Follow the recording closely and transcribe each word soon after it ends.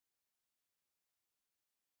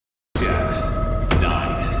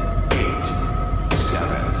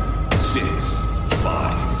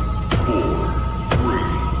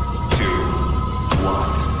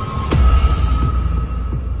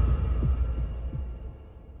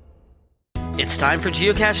It's time for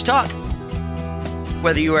Geocache Talk.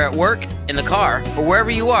 Whether you are at work, in the car, or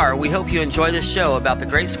wherever you are, we hope you enjoy this show about the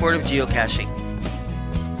great sport of geocaching.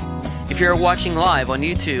 If you're watching live on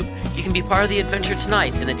YouTube, you can be part of the adventure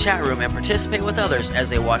tonight in the chat room and participate with others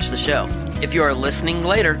as they watch the show. If you are listening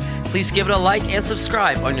later, please give it a like and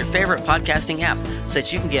subscribe on your favorite podcasting app so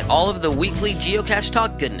that you can get all of the weekly Geocache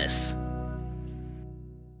Talk goodness.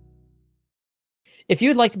 If you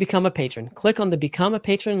would like to become a patron, click on the Become a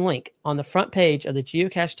Patron link on the front page of the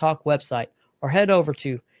Geocache Talk website or head over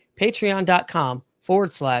to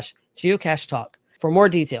patreon.com/Geocache Talk for more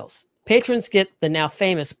details. Patrons get the now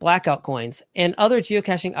famous Blackout coins and other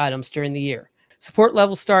geocaching items during the year. Support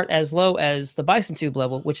levels start as low as the Bison Tube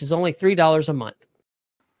level, which is only $3 a month.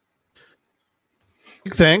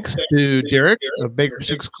 Thanks to Derek of Baker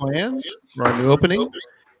Six Clan for our new opening.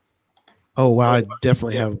 Oh, wow. I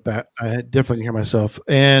definitely can hear myself.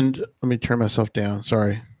 And let me turn myself down.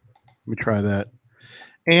 Sorry. Let me try that.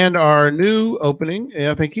 And our new opening.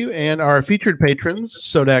 Yeah, thank you. And our featured patrons,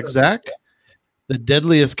 Sodak Zach, the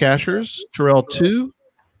Deadliest Cachers, Terrell 2,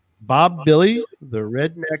 Bob Billy, the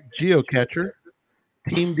Redneck Geocacher,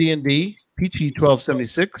 Team D&D, Peachy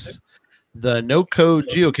 1276, the No Code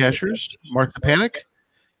Geocachers, Mark the Panic,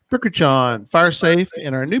 Brickerchon, Firesafe,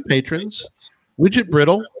 and our new patrons, Widget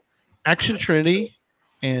Brittle, Action Trinity,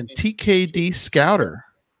 and TKD Scouter.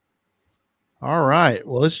 All right.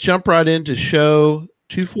 Well, let's jump right into show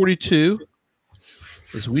 242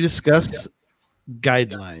 as we discuss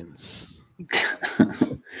guidelines.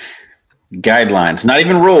 Guidelines. Not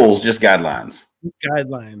even rules, just guidelines.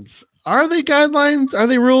 Guidelines. Are they guidelines? Are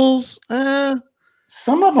they rules?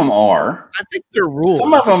 Some of them are. I think they're rules.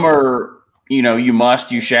 Some of them are, you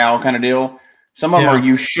must, you shall kind of deal. Some of them are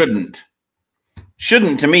you shouldn't.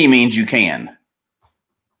 Shouldn't to me means you can.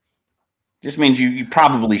 Just means you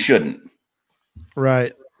probably shouldn't.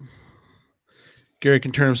 Right. Gary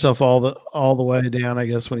can turn himself all the way down, I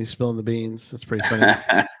guess, when he's spilling the beans. That's pretty funny.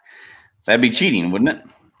 That'd be cheating, wouldn't it?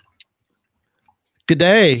 Good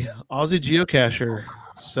day, Aussie Geocacher.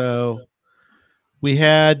 So we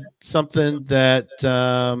had something that,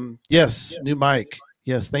 yes, new mic.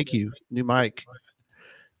 Yes, thank you, new mic.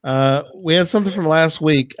 We had something from last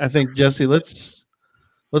week. I think, Jesse, let's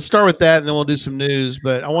start with that, and then we'll do some news.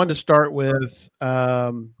 But I wanted to start with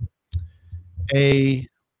a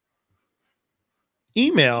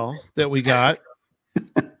email that we got.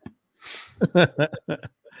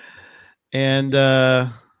 And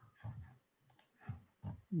now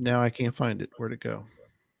I can't find it. Where'd it go?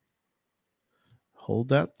 Hold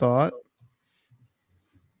that thought.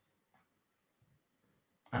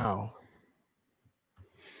 Wow.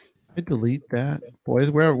 I delete that. Boys,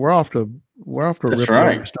 we're off to a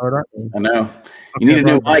right. start, aren't we? I know. You need a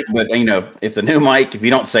new mic, but if you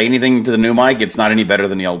don't say anything to the new mic, it's not any better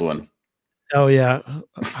than the old one. Oh yeah.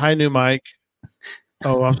 Hi, new mic.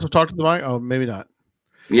 Oh, I'm supposed to talk to the mic? Oh, maybe not.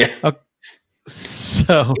 Yeah. Okay.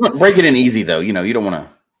 So break it in easy though. You don't want to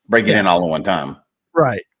break it in all at one time.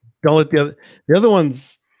 Right. Don't let the other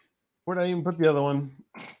ones. Where did I even put the other one?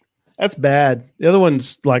 That's bad. The other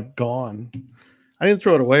one's like gone. I didn't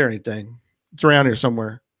throw it away or anything. It's around here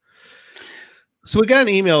somewhere. So we got an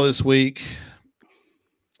email this week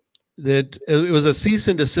that it was a cease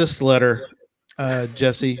and desist letter,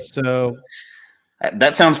 Jesse. So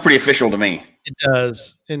that sounds pretty official to me. It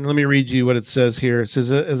does. And let me read you what it says here. It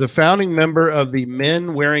says, as a founding member of the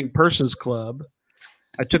Men Wearing Purses Club,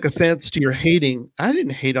 I took offense to your hating. I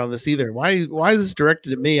didn't hate on this either. Why is this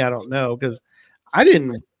directed at me? I don't know, because I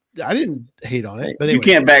didn't hate on it. But anyway. You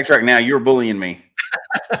can't backtrack now. You were bullying me.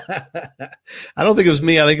 I don't think it was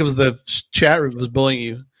me. I think it was the chat room that was bullying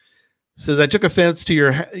you. It says, I took offense to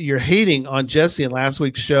your hating on Jesse in last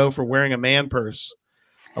week's show for wearing a man purse.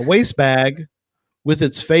 A waist bag with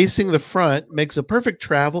its facing the front makes a perfect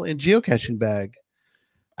travel and geocaching bag.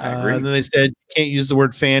 And then they said you can't use the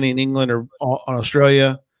word fanny in England or on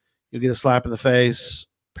Australia. You'll get a slap in the face.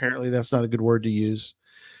 Apparently, that's not a good word to use.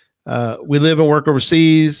 We live and work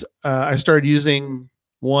overseas. I started using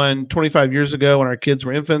one 25 years ago when our kids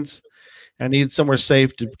were infants. I needed somewhere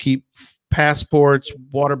safe to keep passports,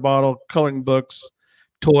 water bottle, coloring books,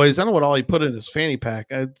 toys. I don't know what all he put in his fanny pack.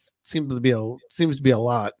 It seems to be a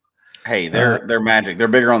lot. Hey, they're magic. They're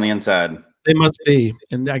bigger on the inside. They must be,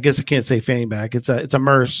 and I guess I can't say fanny pack. It's a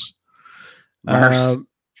merce. A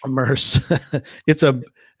merce. It's a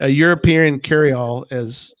European carry-all,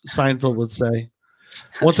 as Seinfeld would say.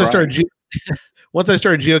 Once I started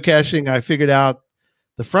geocaching, I figured out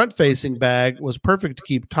the front-facing bag was perfect to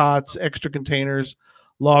keep tots, extra containers,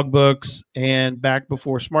 logbooks, and back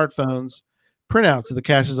before smartphones, printouts of the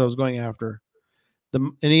caches I was going after.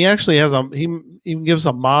 And he actually has he even gives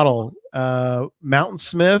a model Mountain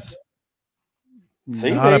Smith.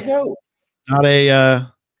 See, there you go. Not a.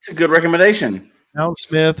 It's a good recommendation. Mountain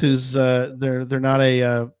Smith, who's they're not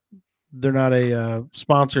a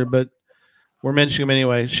sponsor, but we're mentioning them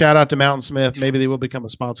anyway. Shout out to Mountain Smith. Maybe they will become a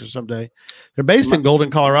sponsor someday. They're based in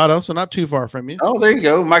Golden, Colorado, so not too far from you. Oh, there you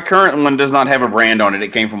go. My current one does not have a brand on it.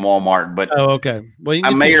 It came from Walmart, but okay. Well,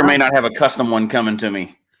 I may or may not have a custom one coming to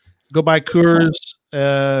me. Go buy Coors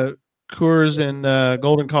in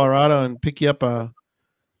Golden, Colorado, and pick you up a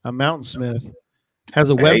Mountain Smith.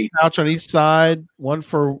 Has a web pouch on each side, one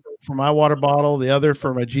for my water bottle, the other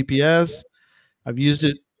for my GPS. I've used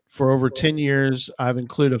it for over 10 years. I've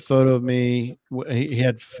included a photo of me.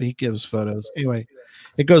 He gives photos. Anyway,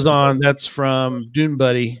 it goes on. That's from Dune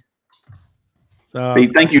Buddy. So hey,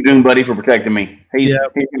 thank you, Dune Buddy, for protecting me. He's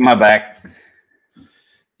in my back.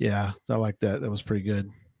 Yeah, I like that. That was pretty good.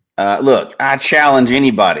 Look, I challenge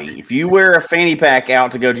anybody. If you wear a fanny pack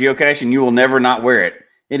out to go geocaching, you will never not wear it.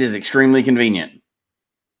 It is extremely convenient.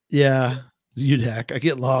 Yeah, UDAC. I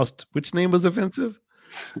get lost. Which name was offensive?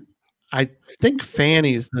 I think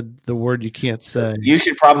fanny is the word you can't say. You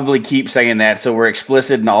should probably keep saying that so we're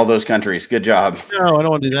explicit in all those countries. Good job. No, I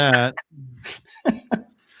don't want to do that.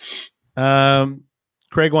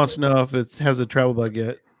 Craig wants to know if it has a travel bug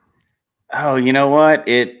yet. Oh, you know what?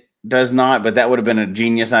 It does not, but that would have been a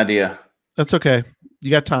genius idea. That's okay.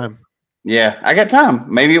 You got time. Yeah, I got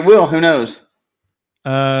time. Maybe it will. Who knows?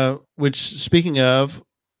 Which, speaking of,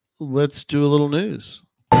 let's do a little news.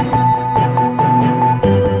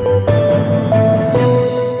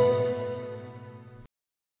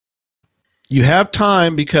 You have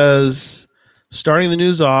time because starting the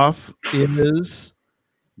news off is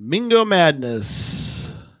Mingo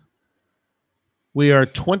Madness. We are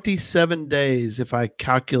 27 days, if I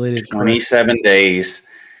calculated correctly. 27 days.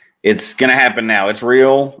 It's going to happen now. It's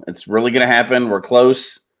real. It's really going to happen. We're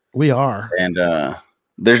close. We are. And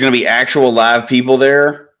there's going to be actual live people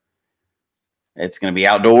there. It's going to be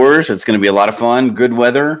outdoors. It's going to be a lot of fun, good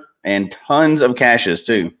weather, and tons of caches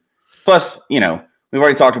too. Plus, we've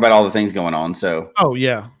already talked about all the things going on. So, oh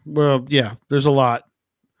yeah, well, yeah, there's a lot.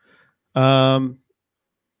 Yeah,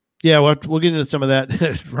 we'll get into some of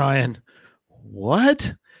that. Ryan,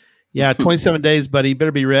 what? Yeah, 27 days, buddy. You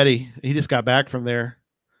better be ready. He just got back from there,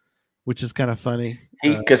 which is kind of funny.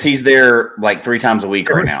 Because he's there like 3 times a week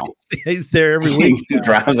right now. He's there every week. He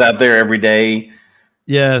drives out there every day.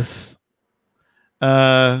 Yes.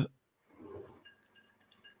 I've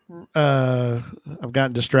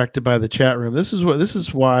gotten distracted by the chat room. This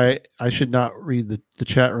is why I should not read the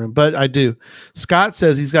chat room, but I do. Scott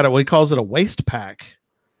says he's got what he calls it a waist pack.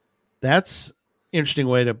 That's interesting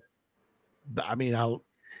way to. I mean,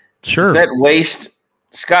 sure. Is that waist,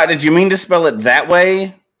 Scott? Did you mean to spell it that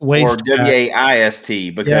way, waist or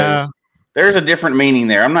WAIST? Because there's a different meaning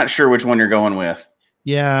there. I'm not sure which one you're going with.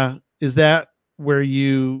 Yeah, is that where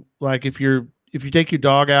you like if you take your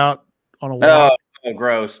dog out on a walk? Oh,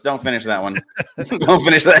 gross. Don't finish that one. Don't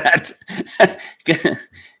finish that.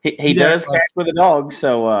 he does catch with a dog,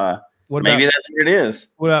 so maybe that's what it is.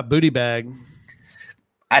 What about booty bag?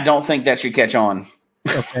 I don't think that should catch on.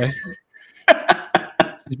 Okay.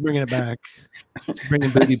 He's bringing it back. He's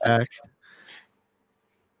bringing booty back.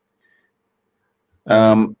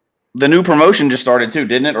 The new promotion just started too,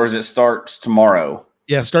 didn't it? Or does it starts tomorrow?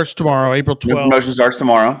 Yeah, it starts tomorrow, April 12th. New promotion starts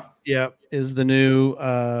tomorrow. Yeah, is the new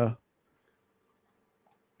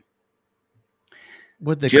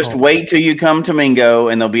just wait till you come to Mingo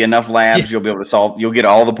and there'll be enough labs you'll be able to solve. You'll get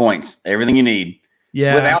all the points, everything you need.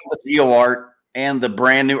 Yeah. Without the Geo Art and the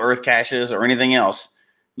brand new Earth caches or anything else,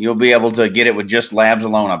 you'll be able to get it with just labs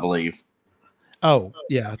alone, I believe. Oh,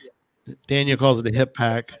 yeah. Daniel calls it a hip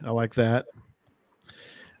pack. I like that.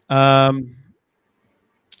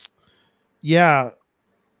 Yeah.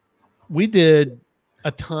 We did a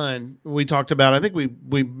ton. We talked about, I think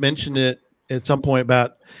we mentioned it at some point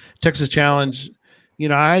about Texas Challenge.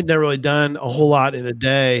 I had never really done a whole lot in a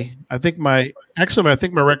day. I think my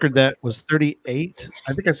record that was 38.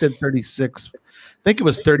 I think I said 36. I think it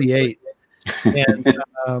was 38. And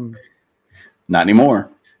not anymore.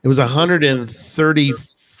 It was 130.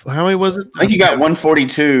 How many was it? I think you got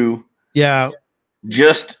 142. Yeah.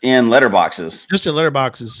 Just in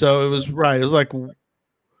letterboxes. So it was right. It was like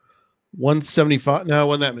 175. No, it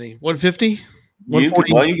wasn't that many. 150? You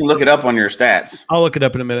can look it up on your stats. I'll look it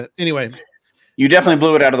up in a minute. Anyway. You definitely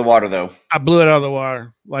blew it out of the water, though. I blew it out of the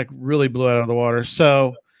water, like really blew it out of the water.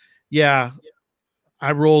 So, yeah,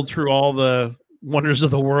 I rolled through all the wonders of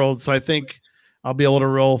the world. So I think I'll be able to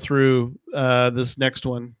roll through this next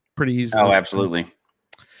one pretty easily. Oh, absolutely.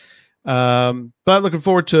 But looking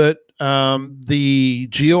forward to it. The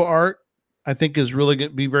Geo Art, I think is really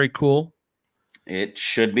going to be very cool. It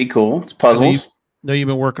should be cool. It's puzzles. I know you've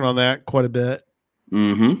been working on that quite a bit.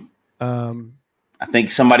 Mm-hmm. Um, I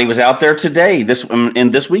think somebody was out there today, this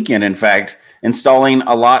weekend, in fact, installing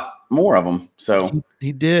a lot more of them. So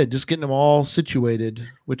he did, just getting them all situated,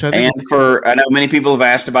 which I think. And I know many people have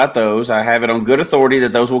asked about those. I have it on good authority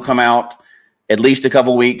that those will come out at least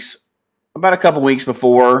about a couple weeks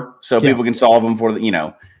before, so people can solve them for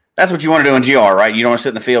that's what you want to do in GR, right? You don't want to sit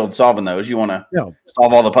in the field solving those. You want to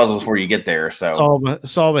solve all the puzzles before you get there. So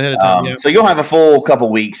solve ahead of time. So you'll have a full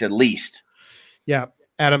couple weeks at least. Yeah.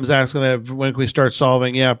 Adam's asking that when can we start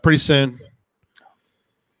solving? Yeah, pretty soon.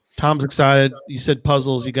 Tom's excited. You said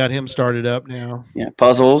puzzles. You got him started up now. Yeah,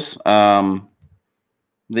 puzzles. Like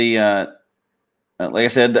I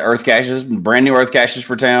said, the Earth caches, brand new Earth caches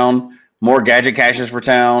for town, more gadget caches for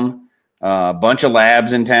town, a bunch of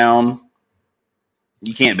labs in town.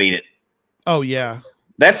 You can't beat it. Oh, yeah.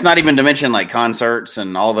 That's not even to mention like concerts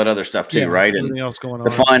and all that other stuff too, right? Everything and else going on.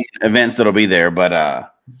 The fun events that'll be there, but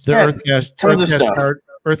the tons of stuff.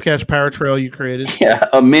 Earth Cache Power Trail you created. Yeah,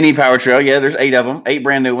 a mini power trail. Yeah, there's 8 of them, 8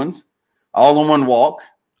 brand new ones, all in one walk.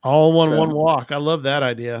 All in one walk. I love that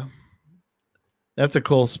idea. That's a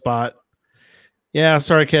cool spot. Yeah,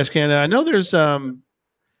 sorry, Cache Canada. I know there's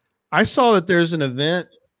I saw that there's an event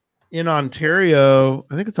in Ontario.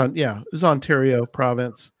 I think it's on. Yeah, it was Ontario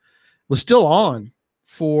province. It was still on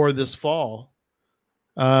for this fall.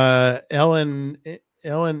 LNA.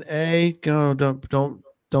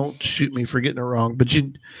 Don't shoot me for getting it wrong, but at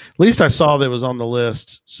least I saw that it was on the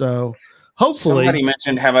list. So hopefully, somebody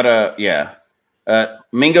mentioned how about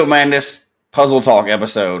Mingo Madness Puzzle Talk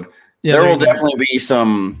episode. Yeah, there will definitely be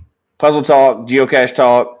some puzzle talk, geocache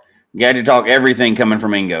talk, gadget talk, everything coming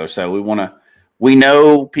from Mingo. So we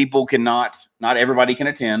know people not everybody can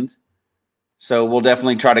attend. So we'll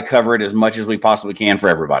definitely try to cover it as much as we possibly can for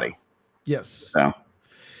everybody. Yes. So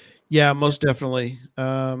yeah, most definitely.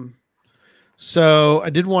 So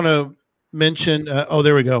I did want to mention,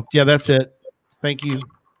 there we go. Yeah, that's it. Thank you.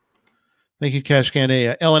 Thank you, Cache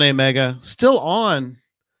Candy. LNA Mega still on,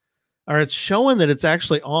 or it's showing that it's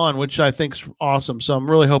actually on, which I think is awesome. So I'm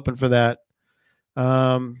really hoping for that.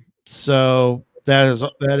 So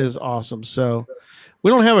that is awesome. So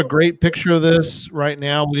we don't have a great picture of this right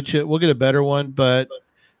now. We'll get a better one, but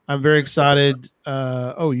I'm very excited.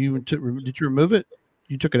 Did you remove it?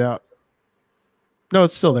 You took it out. No,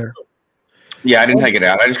 it's still there. Yeah, I didn't take it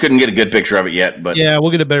out. I just couldn't get a good picture of it yet. But yeah,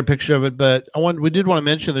 we'll get a better picture of it. But we did want to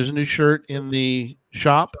mention there's a new shirt in the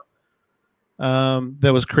shop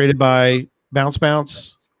that was created by Bounce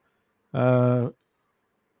Bounce.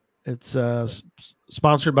 It's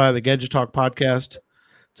sponsored by the Gadget Talk podcast.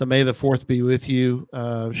 It's a May the 4th be with you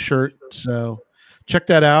shirt. So check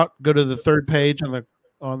that out. Go to the third page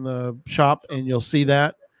on the shop and you'll see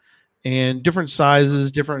that. And different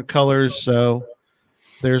sizes, different colors. So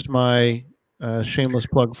there's my shameless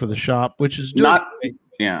plug for the shop, which is not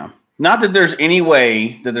that there's any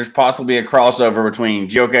way that there's possibly a crossover between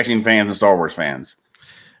geocaching fans and Star Wars fans.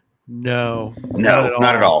 No,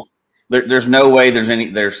 not at all. There's no way there's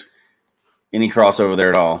any crossover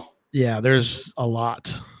there at all. Yeah, there's a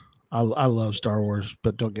lot. I love Star Wars,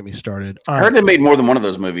 but don't get me started. I heard they made more than one of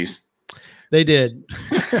those movies. They did.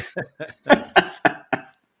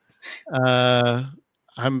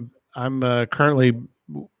 I'm currently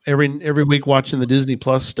every week watching the Disney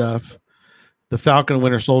Plus stuff. The Falcon and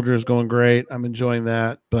Winter Soldier is going great. I'm enjoying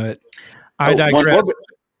that, but I digress.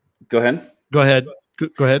 Go ahead. Go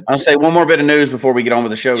ahead. I'll say one more bit of news before we get on with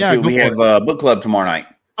the show too. We have book club tomorrow night.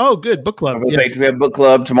 Oh, good. Book club. Yes. We have book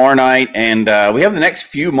club tomorrow night, and we have the next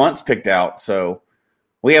few months picked out. So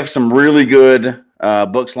we have some really good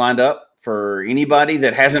books lined up for anybody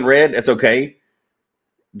that hasn't read. It's okay.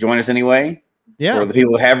 Join us anyway. Yeah. For the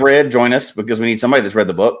people that have read, join us because we need somebody that's read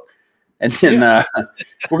the book. And then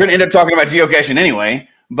we're going to end up talking about geocaching anyway.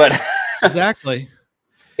 But exactly.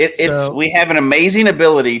 We have an amazing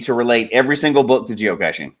ability to relate every single book to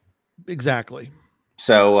geocaching. Exactly.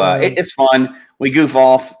 So it's fun. We goof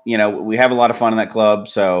off. We have a lot of fun in that club.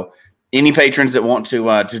 So any patrons that want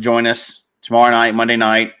to join us tomorrow night, Monday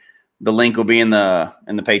night, the link will be in the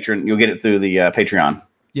Patreon. You'll get it through the Patreon.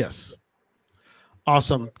 Yes.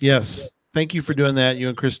 Awesome. Yes. Thank you for doing that, you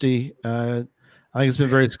and Christy. I think it's been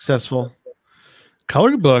very successful.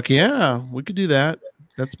 Coloring book, yeah, we could do that.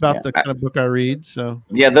 That's about the kind of book I read. So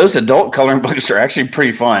yeah, those adult coloring books are actually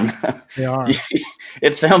pretty fun. They are.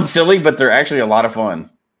 It sounds silly, but they're actually a lot of fun.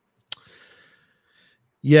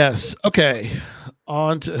 Yes. Okay.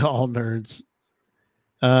 On to all nerds.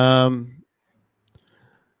 Trish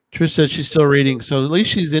says she's still reading, so at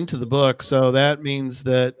least she's into the book. So that means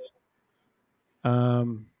that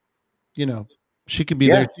she can be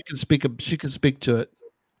there. She can speak to it.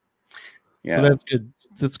 Yeah. So that's good.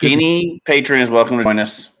 That's good. Any patron is welcome to join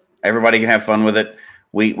us. Everybody can have fun with it.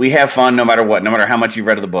 We have fun no matter what, no matter how much you've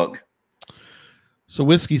read of the book. So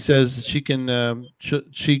Whiskey says she can. You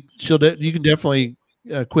can definitely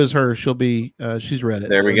quiz her. She's read it.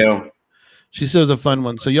 There we go. She says a fun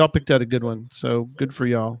one. So y'all picked out a good one. So good for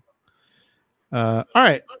y'all. All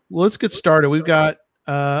right. Well, let's get started. We've got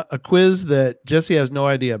a quiz that Jesse has no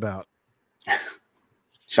idea about.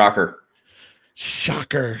 Shocker.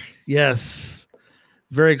 Yes.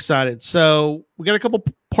 Very excited. So we got a couple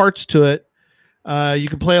parts to it. You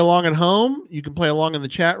can play along at home. You can play along in the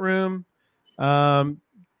chat room. Try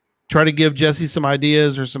to give Jesse some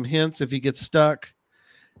ideas or some hints if he gets stuck.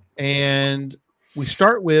 And we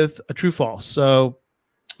start with a true false. So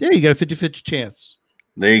yeah, you got a 50-50 chance.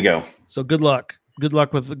 There you go. So good luck. Good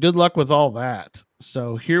luck with all that.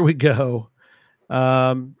 So here we go.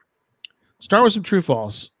 Start with some true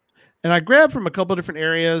false. And I grabbed from a couple of different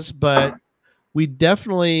areas, but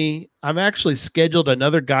I've actually scheduled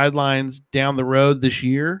another guidelines down the road this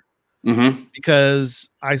year because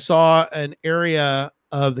I saw an area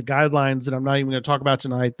of the guidelines that I'm not even going to talk about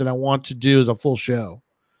tonight that I want to do as a full show.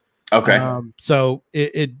 Okay. So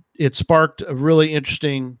it sparked a really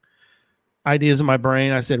interesting ideas in my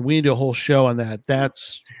brain. I said, we need to do a whole show on that.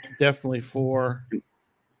 That's definitely for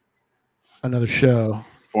another show.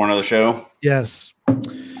 Yes.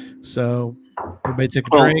 So everybody take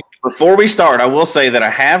a drink. Before we start, I will say that I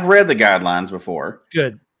have read the guidelines before.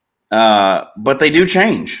 Good. But they do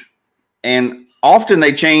change. And often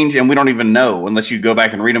they change and we don't even know unless you go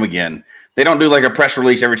back and read them again. They don't do like a press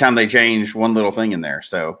release every time they change one little thing in there.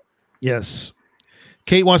 So yes.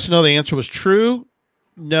 Kate wants to know the answer was true.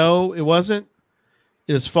 No, it wasn't.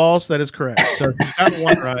 It is false. That is correct. So you got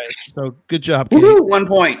one right. So good job, Kate. Woo-hoo, 1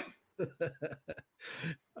 point.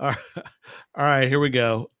 All right, here we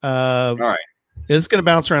go. All right. It's going to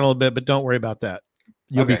bounce around a little bit, but don't worry about that.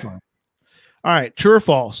 You'll be fine. All right, true or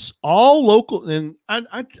false? All local, and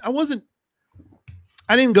I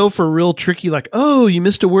didn't go for a real tricky, like, oh, you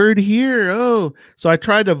missed a word here. Oh, so I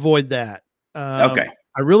tried to avoid that. Okay.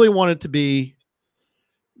 I really want it to be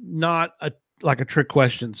not a trick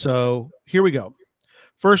question. So here we go.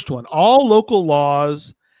 First one, all local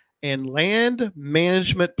laws and land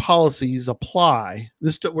management policies apply.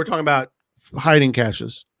 We're talking about hiding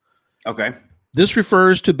caches. Okay. This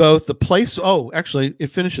refers to both the place. Oh, actually, it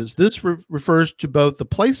finishes. This refers to both the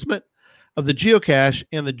placement of the geocache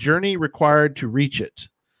and the journey required to reach it.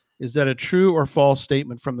 Is that a true or false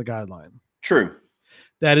statement from the guideline? True.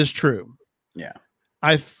 That is true. Yeah.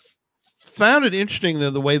 I found it interesting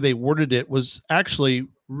that the way they worded it was actually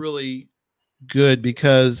really good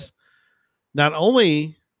because not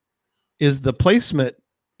only is the placement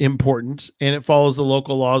important and it follows the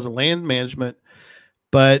local laws and land management,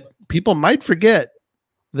 but people might forget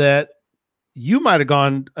that you might have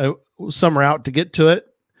gone some route to get to it.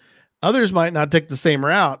 Others might not take the same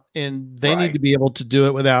route, and they need to be able to do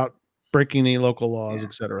it without breaking any local laws,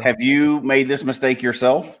 etc. Have you made this mistake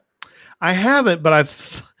yourself? I haven't, but I've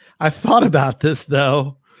thought about this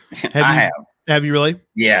though. I have. Have you really?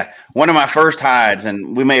 Yeah. One of my first hides,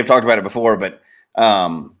 and we may have talked about it before, but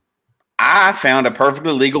I found a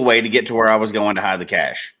perfectly legal way to get to where I was going to hide the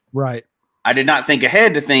cache. Right. I did not think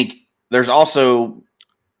ahead to think there's also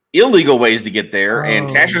illegal ways to get there, and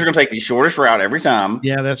cachers are going to take the shortest route every time.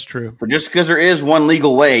 Yeah, that's true. So just because there is one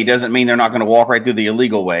legal way doesn't mean they're not going to walk right through the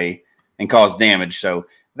illegal way and cause damage. So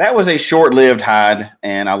that was a short-lived hide,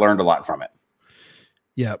 and I learned a lot from it.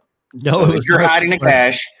 Yep. No, so if you're hiding a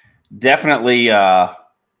cache, definitely,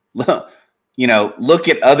 look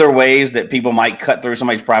at other ways that people might cut through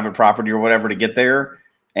somebody's private property or whatever to get there,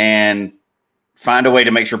 and find a way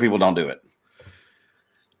to make sure people don't do it.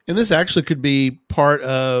 And this actually could be part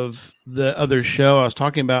of the other show I was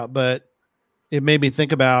talking about, but it made me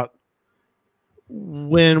think about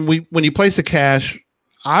when you place a cache,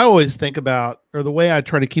 I always think about, or the way I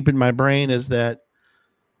try to keep in my brain is that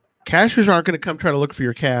cachers aren't going to come try to look for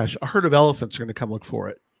your cache. A herd of elephants are going to come look for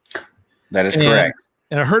it. That is correct.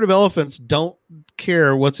 And a herd of elephants don't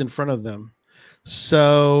care what's in front of them.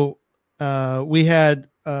 So we had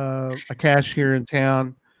a cache here in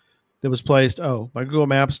town that was placed. Oh, my Google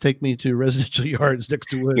Maps take me to residential yards next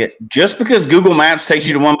to woods. Yeah, just because Google Maps takes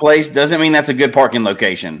you to one place doesn't mean that's a good parking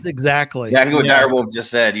location. Exactly. Exactly what Direwolf just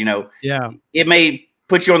said. Yeah, it may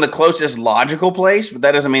put you on the closest logical place, but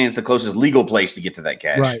that doesn't mean it's the closest legal place to get to that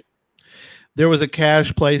cache. Right. There was a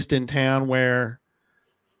cache placed in town where,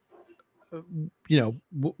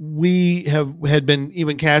 we had been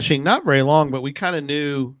even caching not very long, but we kind of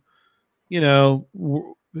knew,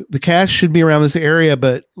 the cash should be around this area,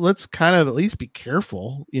 but let's kind of at least be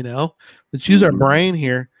careful, let's use our brain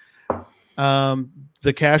here.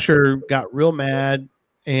 The cashier got real mad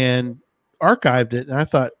and archived it. And I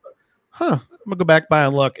thought, I'm gonna go back by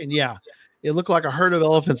and look. And yeah, it looked like a herd of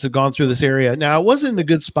elephants had gone through this area. Now it wasn't in a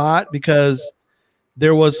good spot because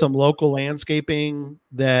there was some local landscaping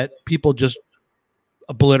that people just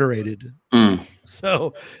obliterated.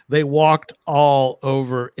 So they walked all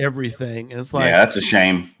over everything. And it's like, yeah, that's a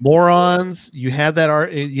shame. Morons, you have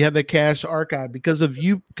that cache archive because of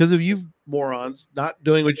you morons not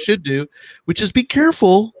doing what you should do, which is be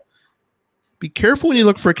careful. Be careful when you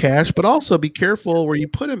look for a cache, but also be careful where you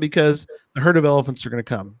put them because the herd of elephants are going to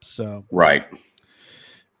come. So right.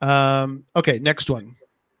 Okay, next one.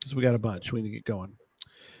 So we got a bunch. We need to get going.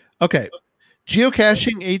 Okay.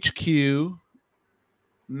 Geocaching HQ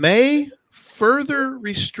may further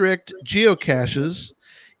restrict geocaches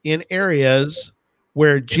in areas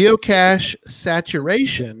where geocache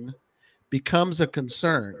saturation becomes a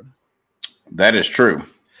concern. That is true.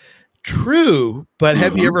 True, but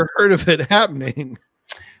have you ever heard of it happening?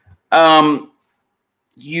 I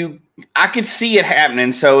could see it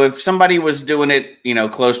happening. So if somebody was doing it,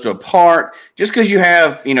 close to a park, just because you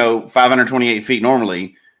have, 528 feet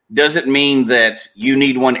normally, doesn't mean that you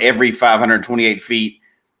need one every 528 feet,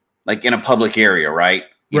 like in a public area, right?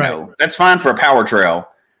 You know, that's fine for a power trail,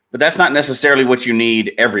 but that's not necessarily what you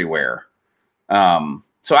need everywhere.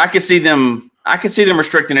 So I could see them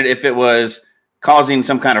restricting it if it was causing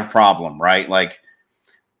some kind of problem, right? Like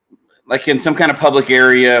in some kind of public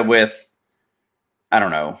area with, I don't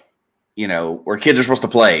know, where kids are supposed to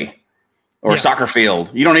play, or a soccer field.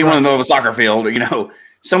 You don't even want to know of a soccer field, or,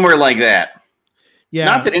 somewhere like that. Yeah.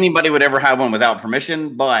 Not that anybody would ever have one without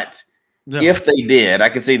permission, but if they did, I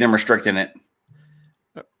could see them restricting it.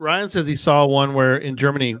 Ryan says he saw one where in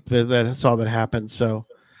Germany that saw that happen. So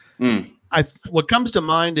what comes to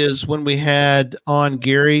mind is when we had on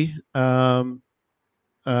Gary from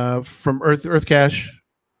Earth Cache,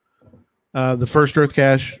 the first Earth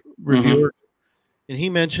Cache reviewer, and he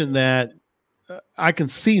mentioned that I can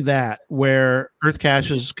see that where Earth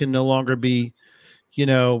caches can no longer be, he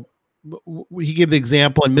gave the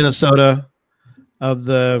example in Minnesota of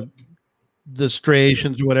the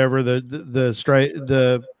striations or whatever, I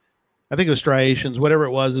think it was striations, whatever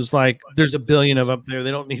it was. It's like there's a billion of up there.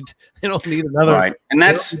 They don't need another. Right. And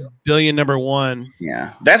that's billion number one.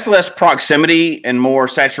 Yeah. That's less proximity and more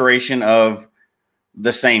saturation of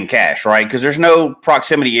the same cache, right? Because there's no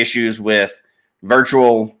proximity issues with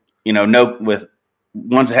virtual, with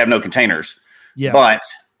ones that have no containers. Yeah. But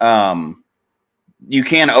you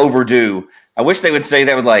can overdo. I wish they would say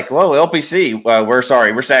that with LPC. We're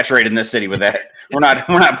sorry, we're saturated in this city with that. We're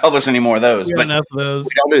not publishing any more of those. But enough of those.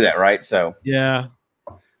 We don't do that, right? So yeah.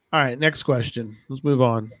 All right, next question. Let's move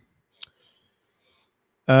on.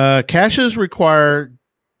 Caches require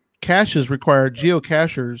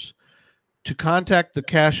geocachers to contact the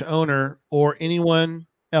cache owner or anyone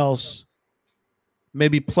else may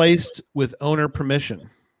be placed with owner permission.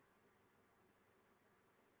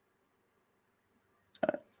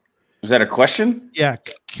 Is that a question? Yeah,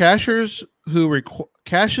 caches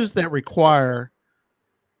that require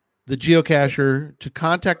the geocacher to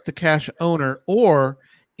contact the cache owner or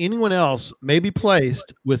anyone else may be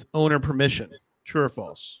placed with owner permission. True or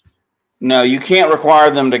false? No, you can't require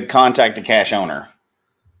them to contact the cache owner.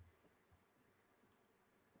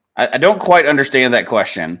 I don't quite understand that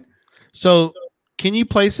question. So, can you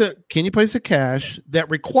place a cache that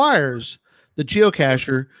requires the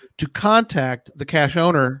geocacher to contact the cache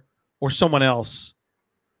owner or someone else?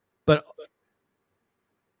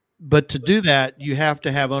 But to do that, you have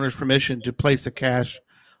to have owner's permission to place a cache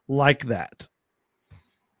like that.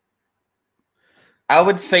 I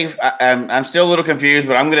would say I'm still a little confused,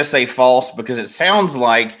 but I'm going to say false because it sounds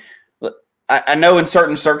like I know in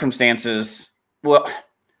certain circumstances, well,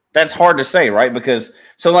 that's hard to say, right? Because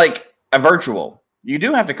like a virtual, you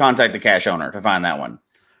do have to contact the cache owner to find that one.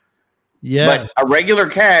 Yeah. But a regular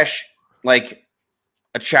cache, like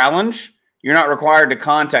a challenge, you're not required to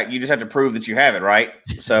contact. You just have to prove that you have it, right?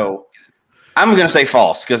 So I'm going to say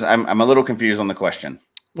false because I'm a little confused on the question.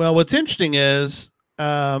 Well, what's interesting is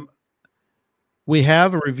we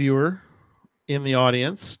have a reviewer in the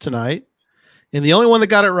audience tonight, and the only one that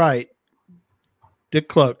got it right, Dick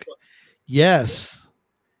Cloak. Yes.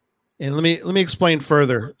 And let me explain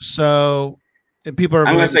further. So, and people are.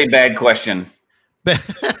 I'm going to say bad question. Hey,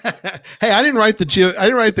 I didn't write the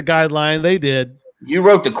guideline. They did. You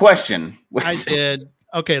wrote the question. I did.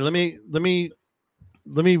 Okay, let me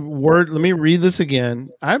read this again.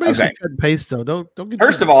 I basically cut and paste though. Don't get.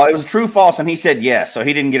 First of all, it was true, false, and he said yes, so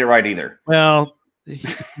he didn't get it right either. Well,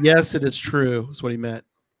 Yes, it is true. Is what he meant.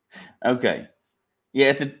 Okay.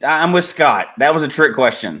 Yeah, I'm with Scott. That was a trick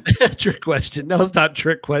question. Trick question. No, it's not a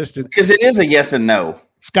trick question. Because it is a yes and no.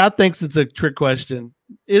 Scott thinks it's a trick question.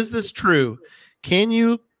 Is this true? Can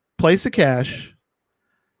you place a cache?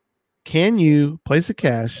 Can you place a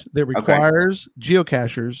cache that requires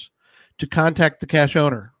geocachers to contact the cache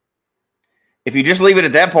owner? If you just leave it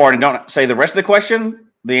at that part and don't say the rest of the question,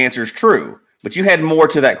 the answer is true. But you had more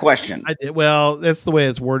to that question. I did. Well, that's the way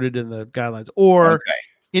it's worded in the guidelines. Or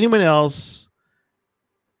anyone else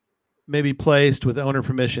may be placed with owner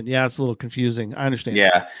permission. Yeah, it's a little confusing. I understand.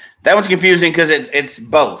 Yeah, that one's confusing because it's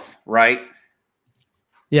both, right?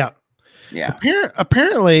 Yeah. Yeah.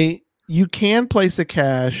 Apparently, you can place a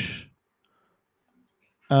cache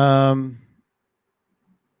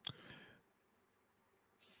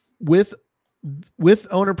with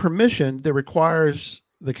owner permission that requires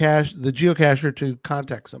the geocacher to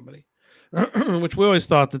contact somebody, which we always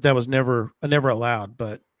thought that was never allowed,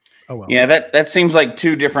 but oh well. Yeah, that seems like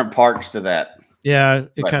two different parts to that. Yeah,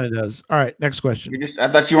 it kind of does. All right, next question. I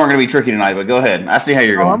thought you weren't going to be tricky tonight, but go ahead. I see how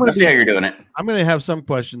you're going. I see how you're doing it. I'm going to have some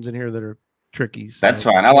questions in here that are tricky. So. That's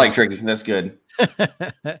fine. I like tricky. That's good.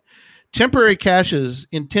 Temporary caches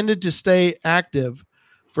intended to stay active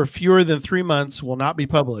for fewer than 3 months will not be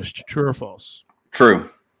published. True or false? True.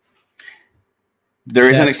 There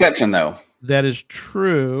is an exception, though. That is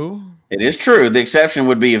true. It is true. The exception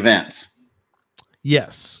would be events.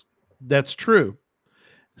 Yes, that's true.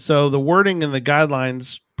 So the wording in the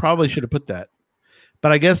guidelines probably should have put that.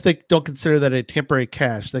 But I guess they don't consider that a temporary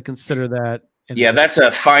cache. They consider that. That's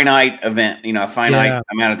a finite event, a finite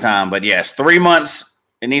amount of time. But yes, 3 months.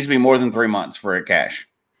 It needs to be more than 3 months for a cache.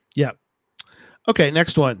 Yeah. Okay,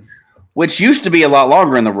 next one. Which used to be a lot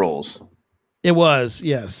longer in the rules. It was,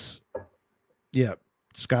 yes. Yeah.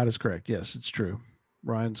 Scott is correct. Yes, it's true.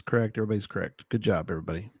 Ryan's correct. Everybody's correct. Good job,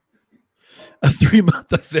 everybody. A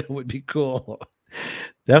 3-month event would be cool.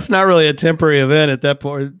 That's not really a temporary event at that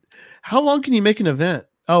point. How long can you make an event?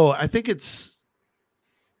 Oh, I think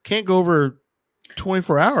can't go over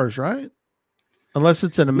 24 hours, right? Unless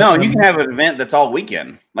it's an event. No, you can have an event that's all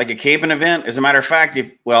weekend, like a camping event. As a matter of fact, I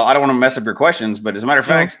don't want to mess up your questions, but as a matter of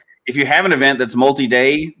fact, if you have an event that's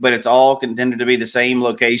multi-day, but it's all intended to be the same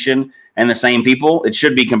location and the same people, it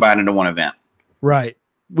should be combined into one event. Right.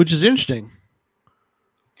 Which is interesting.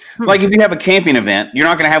 Like if you have a camping event, you're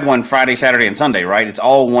not going to have one Friday, Saturday, and Sunday, right? It's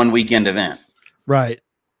all one weekend event. Right.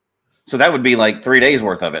 So that would be like 3 days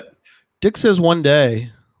worth of it. Dick says 1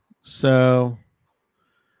 day. So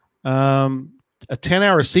a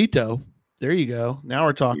 10-hour CITO. There you go. Now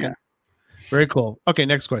we're talking. Yeah. Very cool. Okay,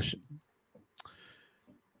 next question.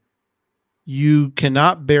 You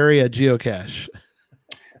cannot bury a geocache.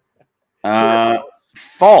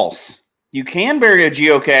 False. You can bury a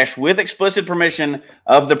geocache with explicit permission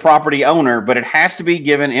of the property owner, but it has to be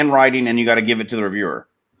given in writing, and you got to give it to the reviewer.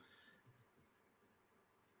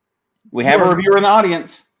 We have a reviewer in the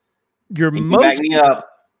audience. Back me up.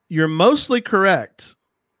 You're mostly correct.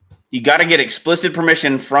 You got to get explicit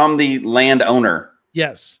permission from the landowner.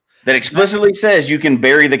 Yes. That explicitly says you can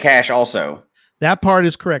bury the cache also. That part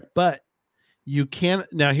is correct, but you can.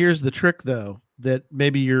 Now, here's the trick, though, that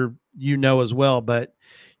maybe you know as well, but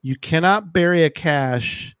you cannot bury a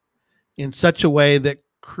cache in such a way that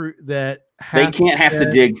they can't have to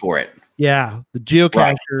dig for it. Yeah, the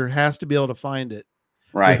geocacher has to be able to find it.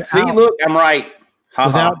 Right. See, look, I'm right.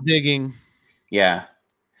 Without digging. Yeah.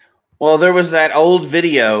 Well, there was that old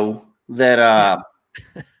video that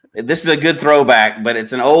this is a good throwback, but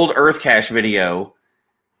it's an old Earth cache video.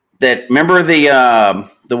 That remember the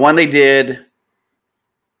one they did,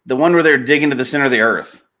 the one where they're digging to the center of the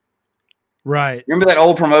Earth. Right. Remember that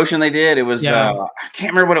old promotion they did? It was I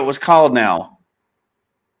can't remember what it was called now,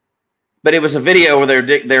 but it was a video where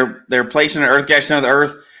they're placing an Earth cache center of the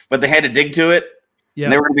Earth, but they had to dig to it. Yeah.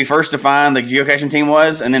 And they were going to be first to find. The geocaching team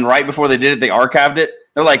was, and then right before they did it, they archived it.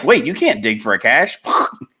 They're like, "Wait, you can't dig for a cache."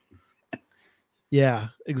 Yeah,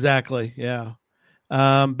 exactly. Yeah.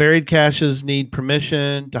 Buried caches need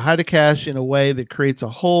permission to hide a cache in a way that creates a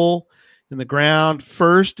hole in the ground.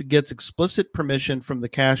 First, gets explicit permission from the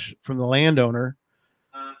landowner.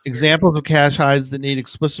 Examples of cache hides that need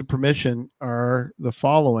explicit permission are the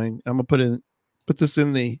following. I'm gonna put this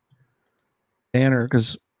in the banner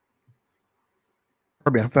because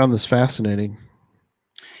I found this fascinating.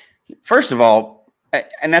 First of all,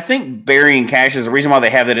 and I think burying caches, the reason why they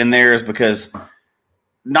have that in there is because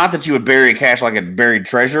not that you would bury a cache like a buried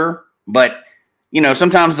treasure, but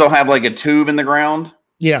sometimes they'll have like a tube in the ground.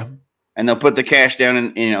 Yeah. And they'll put the cache down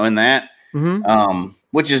in that, mm-hmm.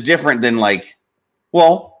 Which is different than like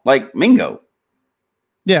Mingo.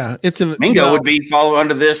 Yeah, it's in Mingo would be follow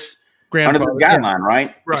under this grandfather guideline,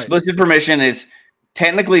 right? Right. Explicit permission. It's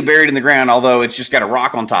technically buried in the ground, although it's just got a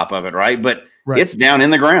rock on top of it, right? But it's down in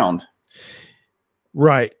the ground.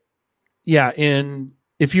 Right. Yeah, and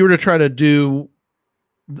if you were to try to do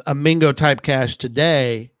a Mingo type cache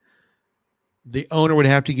today, the owner would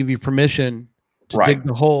have to give you permission to dig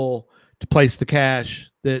the hole to place the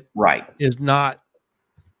cache that does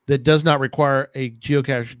not require a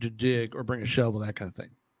geocacher to dig or bring a shovel, that kind of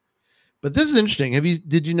thing. But this is interesting.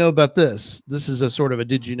 Did you know about this? This is a sort of a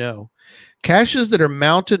did you know? Caches that are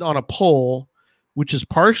mounted on a pole, which is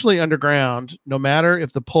partially underground, no matter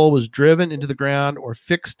if the pole was driven into the ground or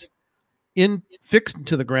fixed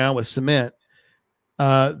into the ground with cement.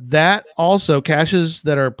 That also caches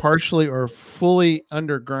that are partially or fully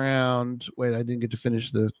underground. Wait, I didn't get to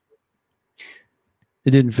finish it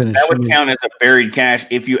didn't finish. That would count as a buried cache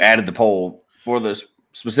if you added the pole for the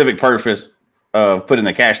specific purpose of putting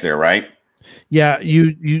the cache there, right? Yeah,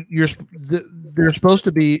 you're supposed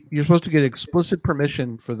to get explicit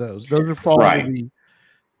permission for those. Those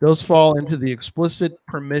fall into the explicit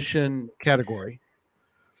permission category.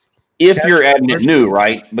 If you're adding it new,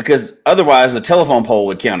 right? Because otherwise the telephone pole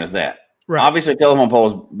would count as that. Right. Obviously telephone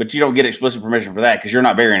poles, but you don't get explicit permission for that because you're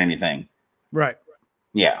not burying anything. Right.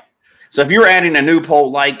 Yeah. So if you're adding a new pole,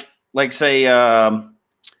 like say,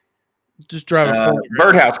 just drive a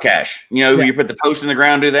birdhouse cache, you put the post in the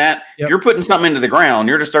ground, do that. Yep. If you're putting something into the ground,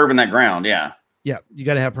 you're disturbing that ground. Yeah. Yeah. You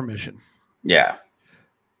got to have permission. Yeah.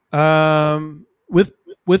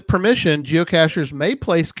 With permission, geocachers may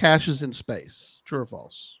place caches in space. True or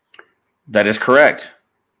false? That is correct.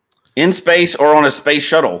 In space or on a space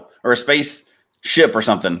shuttle or a space ship or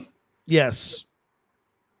something. Yes.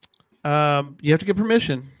 You have to get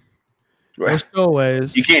permission.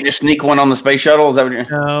 Stowaways. You can't just sneak one on the space shuttle. Is that what you're?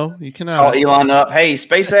 No, you cannot. Call Elon up. Hey,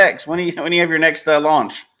 SpaceX, when do you have your next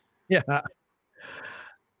launch? Yeah.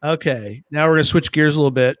 Okay. Now we're gonna switch gears a little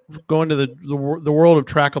bit. Go into the world of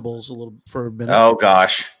trackables a little for a minute. Oh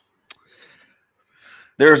gosh.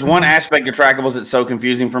 There's one aspect of trackables that's so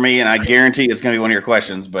confusing for me, and I guarantee it's going to be one of your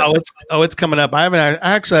questions. But it's coming up. I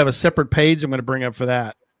actually have a separate page I'm going to bring up for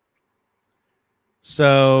that.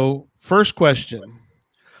 So, first question: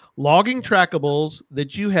 logging trackables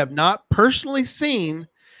that you have not personally seen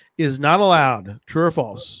is not allowed. True or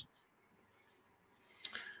false?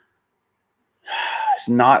 It's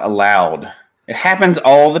not allowed. It happens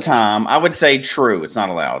all the time. I would say true. It's not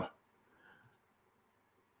allowed.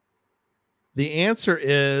 The answer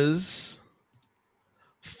is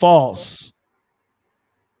false.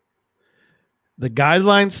 The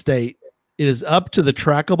guidelines state it is up to the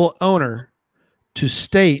trackable owner to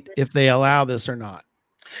state if they allow this or not.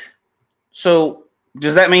 So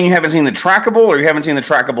does that mean you haven't seen the trackable or you haven't seen the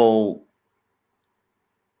trackable?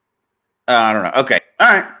 I don't know. Okay.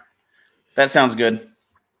 All right. That sounds good.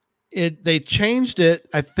 They changed it,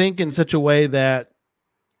 I think, in such a way that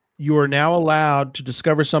you are now allowed to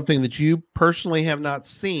discover something that you personally have not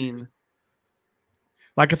seen.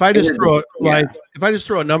 Like if I just throw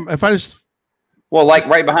a number, like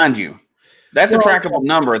right behind you, that's a trackable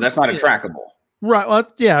number. That's not a trackable. Right. Well,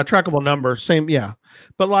 yeah, a trackable number. Same. Yeah.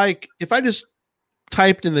 But like if I just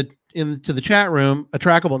typed into the chat room a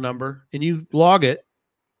trackable number and you log it,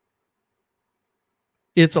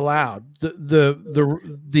 it's allowed.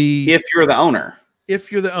 If you're the owner. If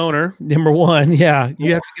you're the owner, number one, yeah,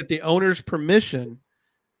 you have to get the owner's permission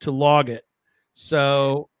to log it.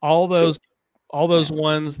 So all those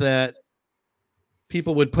ones that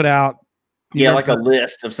people would put out, like a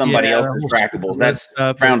list of somebody else's trackables, that's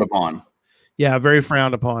frowned upon. Yeah, very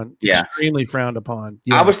frowned upon. Yeah, extremely frowned upon.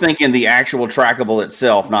 Yeah. I was thinking the actual trackable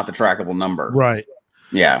itself, not the trackable number. Right.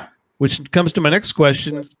 Yeah. Which comes to my next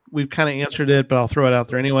question. We've kind of answered it, but I'll throw it out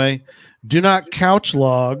there anyway. Do not couch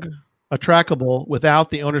log a trackable without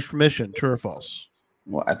the owner's permission. True or false?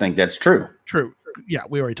 Well, I think that's true. True. Yeah,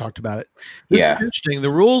 we already talked about it. This is interesting.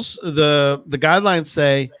 The rules, the guidelines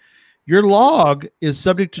say your log is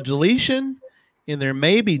subject to deletion and there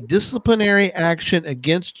may be disciplinary action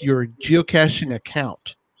against your geocaching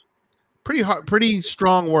account. Pretty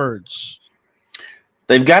strong words.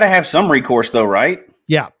 They've got to have some recourse though, right?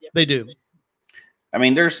 Yeah, they do. I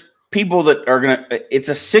mean, there's people that are it's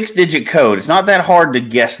a 6-digit code. It's not that hard to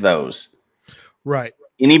guess those. Right.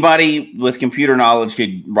 Anybody with computer knowledge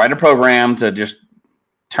could write a program to just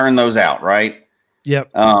turn those out, right?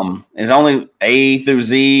 Yep. It's only A through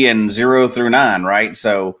Z and 0 through 9, right?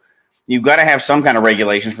 So you've got to have some kind of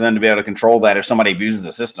regulations for them to be able to control that if somebody abuses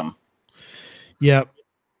the system. Yep.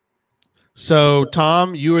 So,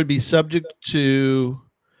 Tom, you would be subject to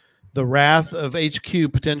the wrath of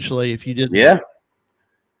HQ potentially if you did. Yeah.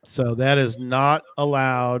 So that is not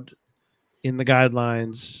allowed in the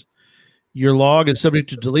guidelines. Your log is subject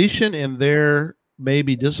to deletion, and there may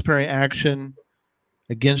be disciplinary action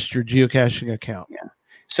against your geocaching account. Yeah.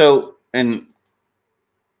 So I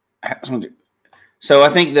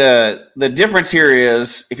think the difference here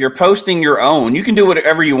is if you're posting your own, you can do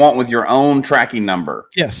whatever you want with your own tracking number.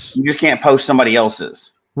 Yes. You just can't post somebody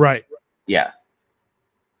else's. Right. Yeah.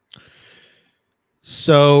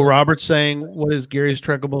 So Robert's saying, what is Gary's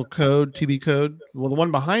trackable code, TB code? Well, the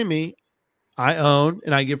one behind me, I own,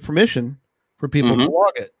 and I give permission for people to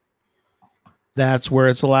log it. That's where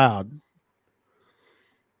it's allowed.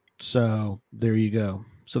 So there you go.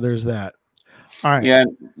 So there's that. All right. Yeah,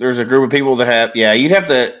 there's a group of people that have. Yeah, you'd have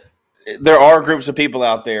to. There are groups of people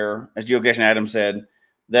out there, as Geocaching Adam said,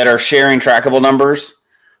 that are sharing trackable numbers,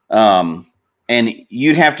 and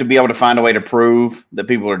you'd have to be able to find a way to prove that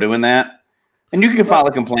people are doing that. And you can file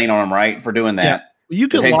a complaint on them, right, for doing that. Yeah. You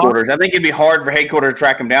can headquarters. I think it'd be hard for headquarters to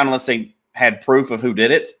track them down unless they had proof of who did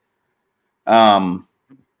it. But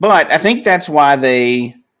I think that's why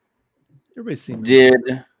they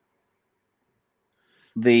did.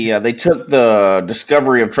 They took the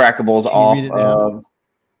discovery of trackables off of.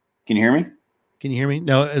 Can you hear me? Can you hear me?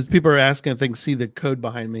 No, as people are asking if they can see the code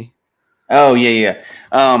behind me. Oh yeah.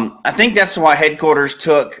 I think that's why headquarters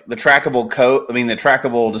took the trackable code. I mean, the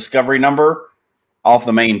trackable discovery number off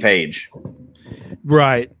the main page.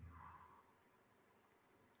 Right.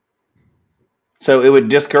 So it would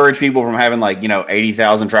discourage people from having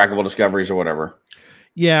 80,000 trackable discoveries or whatever.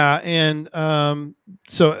 Yeah, and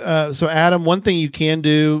so Adam, one thing you can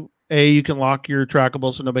do, A, you can lock your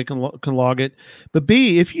trackable so nobody can log it. But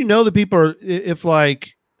B, if you know the people are,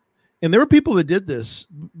 and there were people that did this.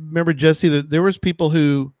 Remember, Jesse, that there was people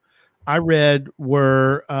who I read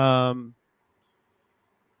were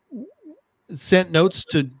sent notes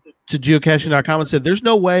to geocaching.com and said, there's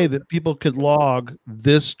no way that people could log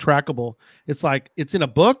this trackable. It's like, it's in a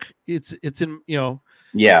book. It's in,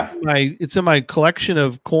 it's in my collection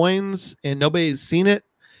of coins and nobody's seen it.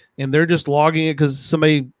 And they're just logging it because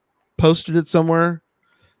somebody posted it somewhere.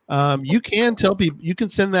 You can tell people, you can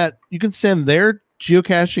send their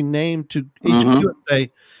geocaching name to HQ and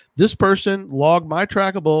say, this person logged my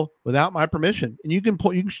trackable without my permission. And you can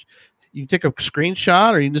take a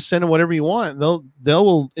screenshot or you can just send them whatever you want.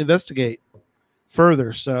 They'll investigate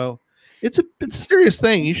further. So it's a serious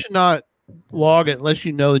thing. You should not log it unless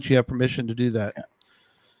you know that you have permission to do that.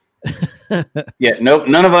 Yeah, nope.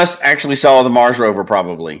 None of us actually saw the Mars rover,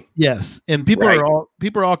 probably. Yes, and people are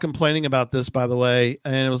all complaining about this, by the way.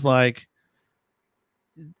 And it was like,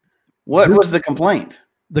 what was the complaint?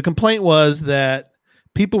 The complaint was that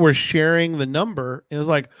people were sharing the number. And it was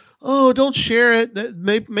like, oh, don't share it.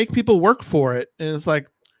 Make people work for it. And it's like,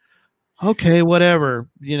 okay, whatever.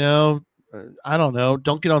 I don't know.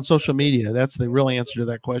 Don't get on social media. That's the real answer to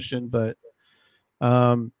that question. But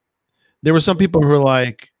there were some people who were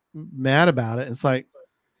like mad about it. It's like,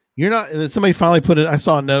 you're not. And then somebody finally put it. I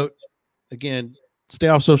saw a note again. Stay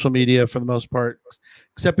off social media for the most part,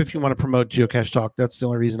 except if you want to promote Geocache Talk. That's the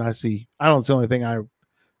only reason I see. I don't. It's the only thing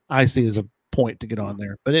I see as a point to get on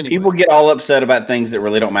there. But anyway, people get all upset about things that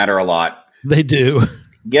really don't matter a lot. They do.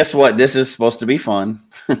 Guess what? This is supposed to be fun.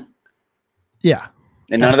 Yeah,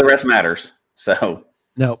 and none of the rest matters. So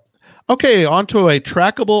no. Okay, on to a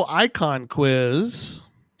trackable icon quiz.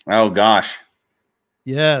 Oh gosh.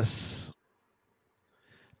 Yes.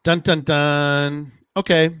 Dun dun dun.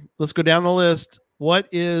 Okay, let's go down the list. What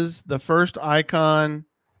is the first icon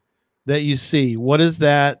that you see? What is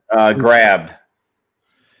that? Grabbed.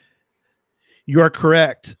 You are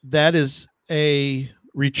correct. That is a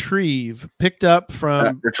retrieve picked up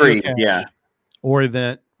from retrieve, yeah, or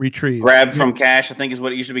event retrieve. Grabbed from cache, I think is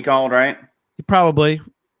what it used to be called, right? Probably,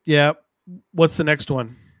 yeah. What's the next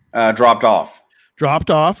one? Dropped off.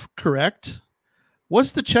 Dropped off, correct.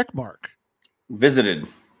 What's the check mark? Visited.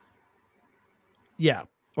 Yeah,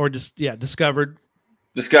 or just discovered.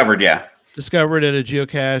 Discovered, yeah. Discovered at a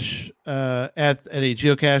geocache, at a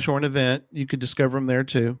geocache or an event. You could discover them there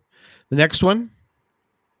too. The next one?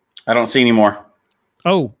 I don't see any more.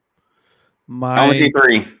 Oh, I only see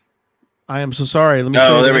 3. I am so sorry. Let me.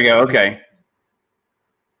 Oh, there we go. Okay.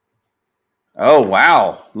 Oh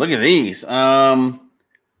wow! Look at these.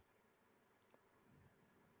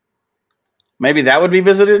 Maybe that would be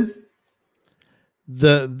visited.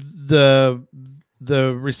 The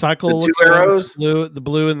recycle. The 2 arrows. The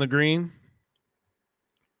blue and the green.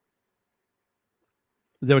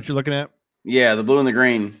 Is that what you're looking at? Yeah, the blue and the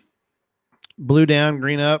green. Blue down,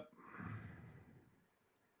 green up.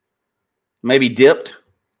 Maybe dipped.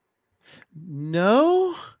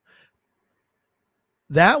 No.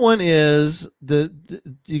 That one is you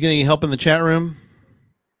getting any help in the chat room?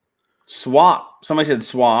 Swap. Somebody said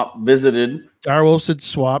swap. Visited. Direwolf said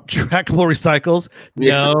swap. Trackable recycles.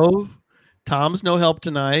 Yeah. No. Tom's no help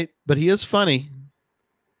tonight, but he is funny.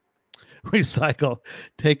 Recycle.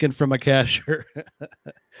 Taken from a cashier.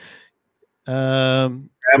 Grab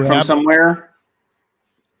from somewhere?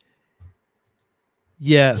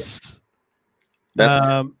 Yes.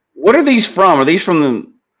 That's what are these from? Are these from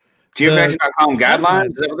the geocaching.com guidelines?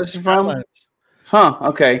 Is that what this is from? Guidelines. Huh.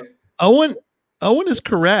 Okay. Owen is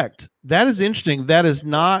correct. That is interesting. That is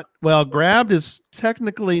not grabbed is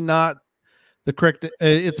technically not the correct.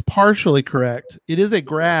 It's partially correct. It is a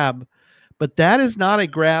grab, but that is not a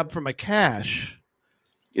grab from a cache.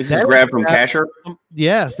 Is this a grab from Cacher?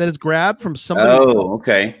 Yes, that is grabbed from somebody. Oh,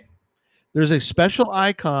 okay. There's a special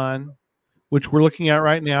icon, which we're looking at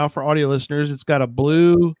right now for audio listeners. It's got a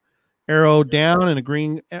blue arrow down and a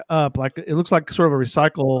green up. Like it looks like sort of a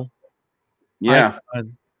recycle. Yeah.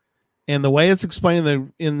 Icon. And the way it's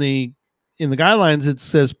explained in the guidelines, it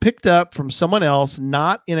says picked up from someone else,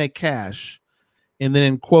 not in a cache. And then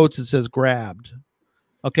in quotes, it says grabbed.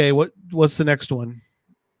 Okay, what's the next one?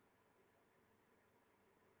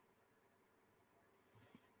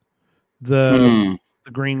 The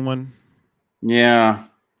green one. Yeah.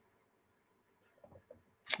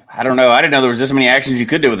 I don't know. I didn't know there was this many actions you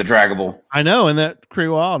could do with the trackable. I know, and that pretty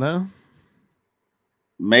wild, huh?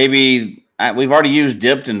 Maybe we've already used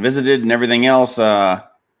dipped and visited and everything else. I'm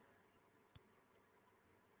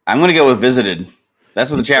going to go with visited. That's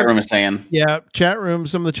what the chat room is saying. Yeah, chat room.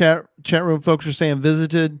 Some of the chat room folks are saying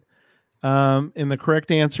visited. And the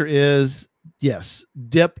correct answer is yes.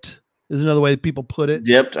 Dipped is another way people put it.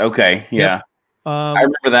 Dipped. Okay. Yeah. Yep. I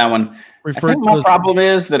remember that one. I think my problem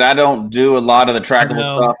is that I don't do a lot of the trackable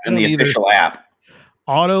stuff in the official app.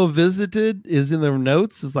 Auto visited is in the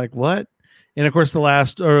notes. It's like, what? And of course, the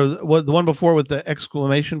one before with the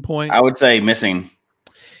exclamation point. I would say missing.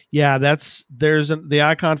 Yeah, the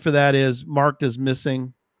icon for that is marked as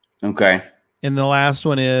missing. Okay. And the last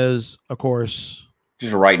one is, of course,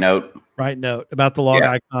 just a right note. Right note about the log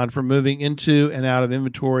icon for moving into and out of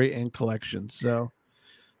inventory and collections. So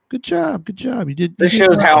good job. Good job. This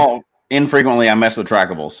shows how infrequently I mess with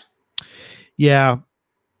trackables. Yeah.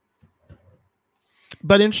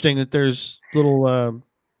 But interesting that there's little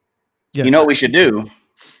You know what we should do?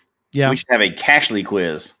 Yeah. We should have a Cachly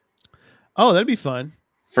quiz. Oh, that'd be fun.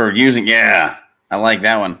 For using, I like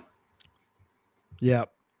that one. Yeah.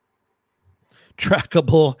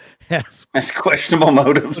 Trackable has questionable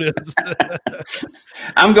motives.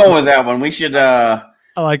 I'm going with that one. We should I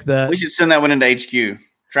like that. We should send that one into HQ.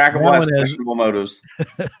 Trackable has questionable motives.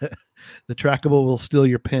 The trackable will steal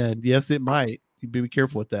your pen. Yes, it might. You be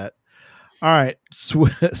careful with that. All right.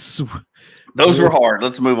 Those were hard.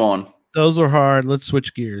 Let's move on. Those were hard. Let's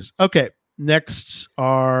switch gears. Okay. Next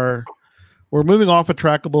we're moving off of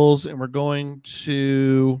trackables and we're going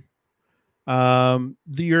to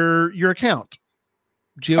your account.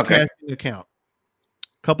 Geocaching account.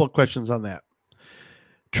 Couple of questions on that.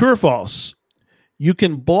 True or false? You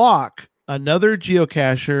can block another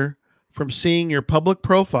geocacher from seeing your public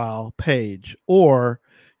profile page or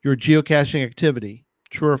your geocaching activity.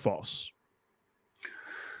 True or false?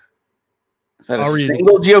 Is that a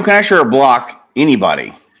single geocacher or block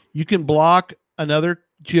anybody? You can block another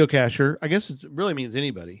geocacher. I guess it really means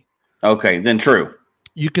anybody. Okay, then true.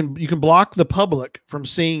 You can block the public from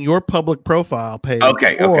seeing your public profile page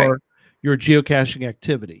or your geocaching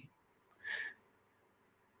activity.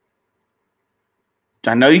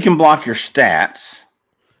 I know you can block your stats.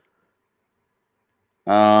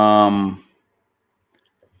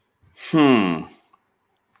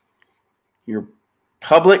 Your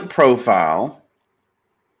public profile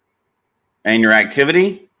and your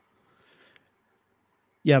activity.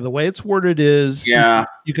 Yeah, the way it's worded is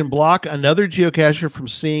you can block another geocacher from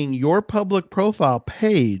seeing your public profile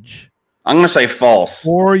page. I'm going to say false.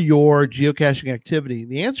 Or your geocaching activity.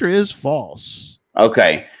 The answer is false.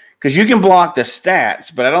 Okay. Because you can block the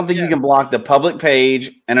stats, but I don't think you can block the public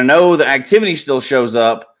page. And I know the activity still shows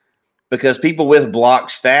up because people with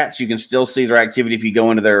blocked stats, you can still see their activity if you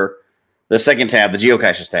go into the second tab, the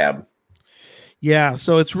geocaches tab. Yeah,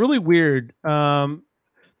 so it's really weird. The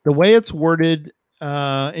way it's worded,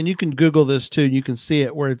 and you can Google this too, you can see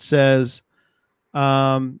it where it says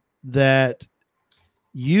that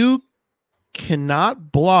you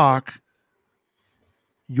cannot block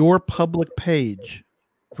your public page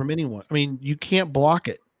from anyone. I mean, you can't block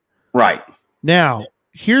it. Right. Now,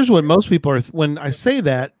 here's what most people are, when I say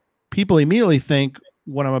that, people immediately think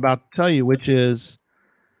what I'm about to tell you, which is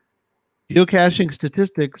geocaching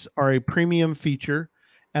statistics are a premium feature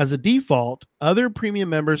As a default, other premium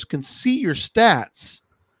members can see your stats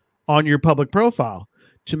on your public profile.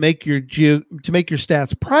 To make your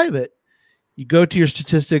stats private, you go to your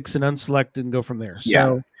statistics and unselect and go from there. Yeah.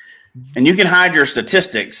 So, and you can hide your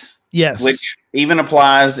statistics. yes, Which even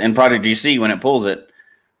applies in Project GC when it pulls it,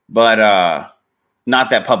 but not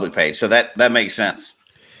that public page. So that makes sense.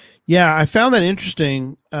 Yeah, I found that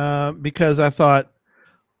interesting because I thought,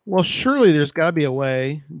 well, surely there's got to be a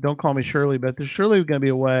way. Don't call me Shirley, but there's surely going to be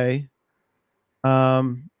a way.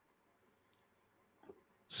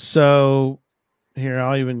 So here,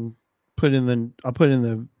 I'll put in the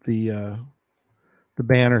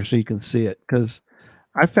banner so you can see it, because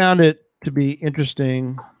I found it to be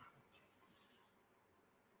interesting.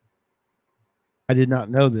 I did not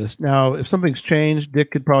know this. Now, if something's changed,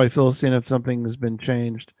 Dick could probably fill us in if something has been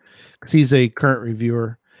changed, because he's a current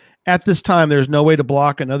reviewer. At this time, there's no way to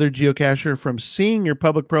block another geocacher from seeing your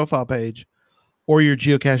public profile page or your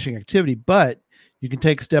geocaching activity, but you can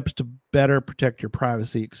take steps to better protect your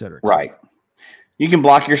privacy, et cetera. Right. You can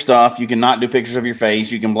block your stuff. You can not do pictures of your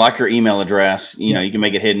face. You can block your email address. You know, you can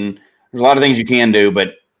make it hidden. There's a lot of things you can do,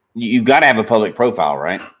 but you've got to have a public profile,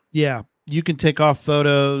 right? Yeah. You can take off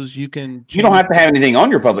photos. You don't have to have anything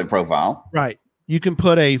on your public profile. Right. You can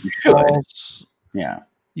put false. Yeah.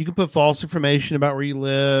 You can put false information about where you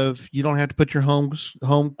live. You don't have to put your home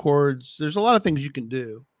coords. There's a lot of things you can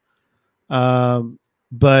do.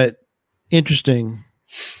 But interesting.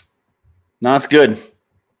 No, it's good.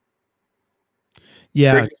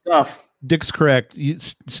 Yeah. Tricky stuff. Dick's correct.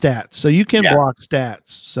 Stats. So you can block stats.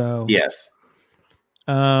 So yes.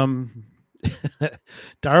 Darolf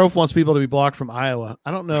wants people to be blocked from Iowa.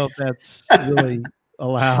 I don't know if that's really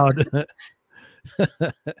allowed.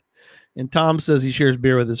 And Tom says he shares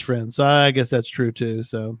beer with his friends. So I guess that's true too.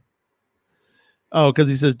 So, because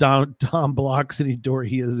he says Tom blocks any door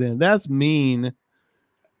he is in. That's mean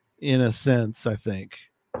in a sense, I think.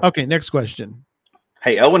 Okay, next question.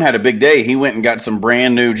 Hey, Owen had a big day. He went and got some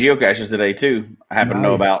brand new geocaches today too. I happen to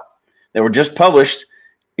know about. They were just published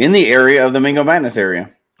in the area of the Mingo Madness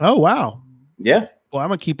area. Oh, wow. Yeah. Well, I'm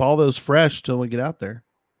going to keep all those fresh till we get out there.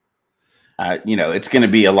 It's going to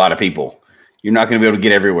be a lot of people. You're not going to be able to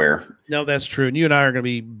get everywhere. No, that's true. And you and I are going to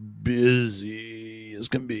be busy. It's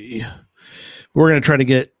going to be. We're going to try to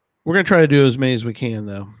do as many as we can,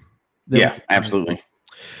 though. Yeah, absolutely.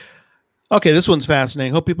 Okay, this one's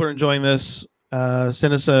fascinating. Hope people are enjoying this.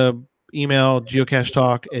 Send us a email,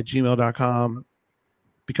 geocachetalk@gmail.com.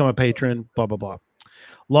 Become a patron, blah, blah, blah.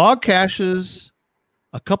 Log caches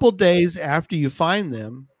a couple days after you find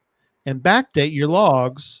them and backdate your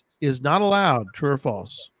logs is not allowed. True or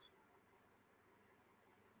false?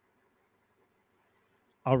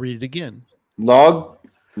 I'll read it again.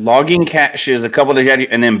 Logging caches a couple days after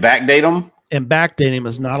and then backdate them? And backdate them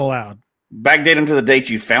is not allowed. Backdate them to the date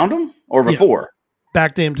you found them or before? Yeah.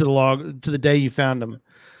 Backdate them to the day you found them.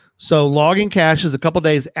 So logging caches a couple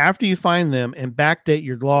days after you find them and backdate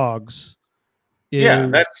your logs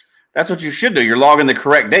that's what you should do. You're logging the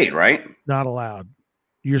correct date, right? Not allowed.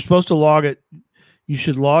 You're supposed to log it. You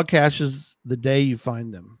should log caches the day you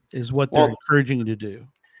find them is what they're encouraging you to do.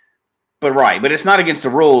 But it's not against the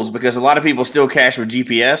rules because a lot of people still cache with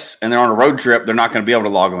GPS and they're on a road trip. They're not going to be able to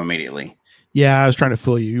log them immediately. Yeah, I was trying to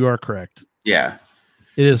fool you. You are correct. Yeah.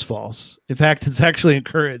 It is false. In fact, it's actually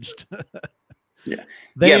encouraged. Yeah.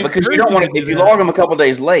 Because you don't want to, if you log them a couple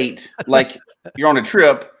days late, like you're on a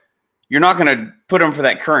trip, you're not going to put them for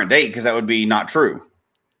that current date because that would be not true.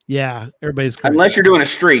 Yeah, everybody's correct. Unless you're doing a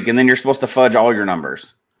streak and then you're supposed to fudge all your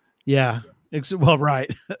numbers. Yeah. Well,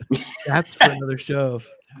 right. That's for another show.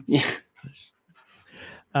 Yeah.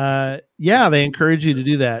 They encourage you to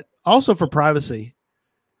do that. Also for privacy.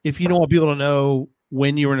 If you don't want people to know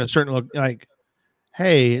when you were in a certain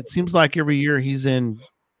hey, it seems like every year he's in,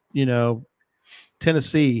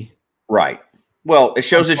 Tennessee. Right. Well, it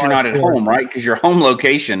shows that you're not at home, right? Because your home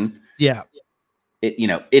location. Yeah.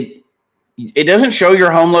 It doesn't show your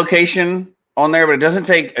home location on there, but it doesn't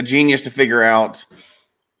take a genius to figure out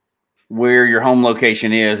where your home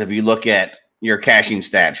location is if you look at your caching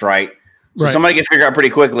stats, right? So somebody can figure out pretty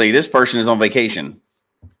quickly this person is on vacation.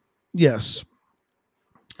 Yes.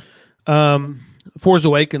 Force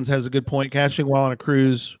Awakens has a good point. Caching while on a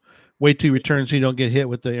cruise, wait till you return so you don't get hit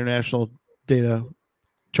with the international data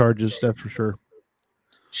charges. That's for sure.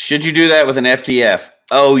 Should you do that with an FTF?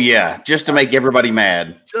 Oh yeah, just to make everybody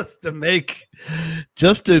mad.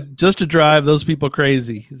 Just to drive those people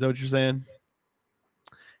crazy. Is that what you're saying?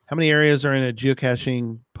 How many areas are in a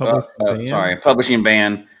geocaching publishing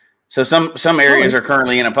ban? So some areas are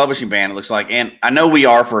currently in a publishing ban. It looks like, and I know we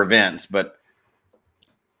are for events, but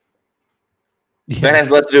That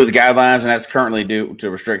has less to do with the guidelines, and that's currently due to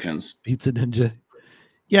restrictions. Pizza Ninja.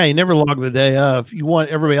 Yeah, you never log the day of. You want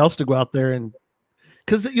everybody else to go out there and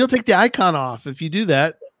because you'll take the icon off if you do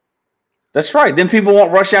that. That's right. Then people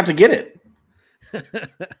won't rush out to get it.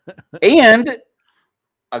 And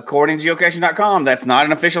according to geocaching.com, that's not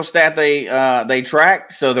an official stat they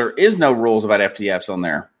track, so there is no rules about FTFs on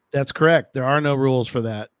there. That's correct. There are no rules for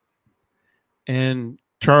that. And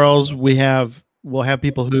Charles, we'll have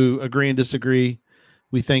people who agree and disagree.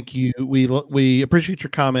 We thank you. We appreciate your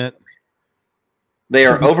comment. They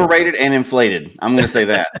are overrated and inflated. I'm going to say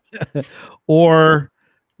that. Or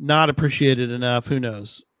not appreciated enough. Who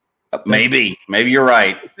knows? Maybe you're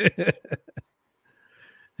right.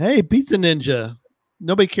 Hey, Pizza Ninja.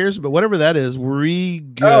 Nobody cares, but whatever that is, we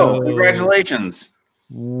go. Oh, congratulations.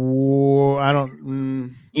 I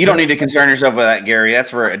don't. You don't need to concern yourself with that, Gary. That's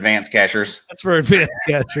for advanced cachers. That's for advanced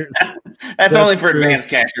cachers. That's only for advanced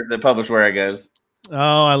cachers that publish Where I Goes.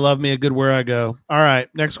 Oh, I love me a good Where I Go. All right,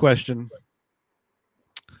 next question.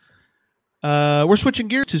 We're switching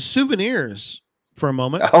gears to souvenirs for a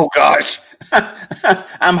moment. Oh gosh,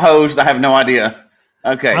 I'm hosed. I have no idea.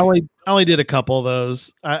 Okay, I only did a couple of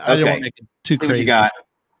those. I didn't want to make it too crazy. What you got?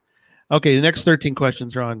 Okay, the next 13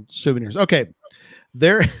 questions are on souvenirs. Okay,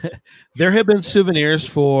 there have been souvenirs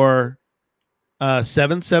for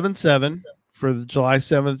 7/7/7 for July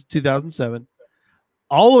 7th, 2007,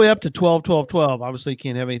 all the way up to 12/12/12. Obviously, you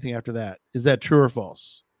can't have anything after that. Is that true or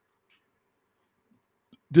false?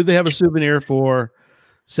 Do they have a souvenir for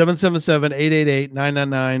 7/7/7, 8/8/8,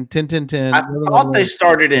 9/9/9, 10/10/10? I thought they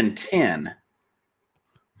started in 10.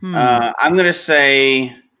 I'm going to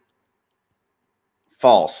say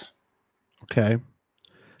false. Okay.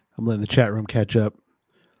 I'm letting the chat room catch up.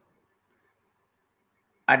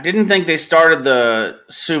 I didn't think they started the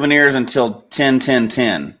souvenirs until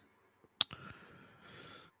 10/10/10.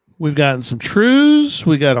 We've gotten some trues.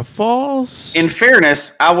 We got a false. In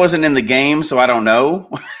fairness, I wasn't in the game, so I don't know.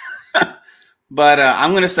 But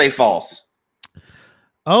I'm going to say false.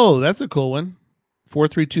 Oh, that's a cool one.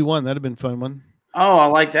 4-3-2-1. That'd have been a fun one. Oh, I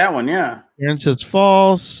like that one. Yeah. Aaron says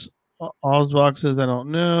false. Oswald says I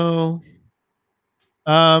don't know.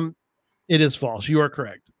 It is false. You are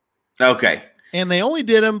correct. Okay. And they only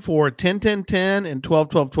did them for 10/10/10 and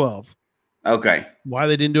 12/12/12. Okay. Why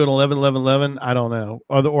they didn't do it 11/11/11, I don't know.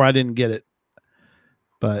 Or I didn't get it.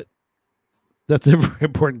 But that's a very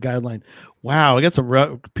important guideline. Wow, I got some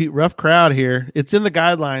rough crowd here. It's in the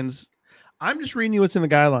guidelines. I'm just reading you what's in the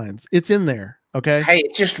guidelines. It's in there. Okay. Hey,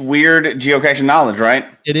 it's just weird geocaching knowledge, right?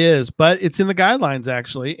 It is, but it's in the guidelines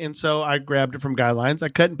actually. And so I grabbed it from guidelines. I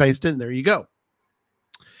cut and pasted it, and there you go.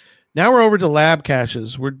 Now we're over to lab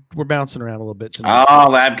caches. We're bouncing around a little bit tonight. Oh,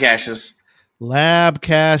 lab caches. Lab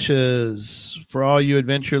caches for all you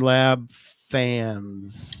Adventure Lab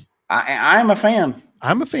fans. I'm a fan.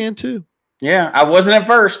 I'm a fan too. Yeah, I wasn't at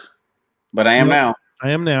first, but I am now.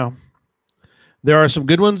 I am now. There are some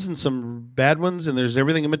good ones and some bad ones, and there's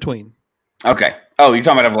everything in between. Okay. Oh, you're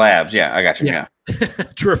talking about labs. Yeah, I got you. Yeah.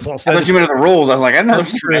 True or false? I thought you meant the rules. I was like, I know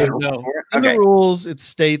there's no. In the rules, it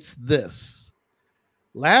states this.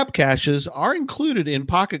 Lab caches are included in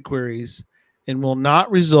pocket queries and will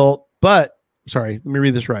not result, let me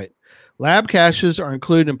read this right. Lab caches are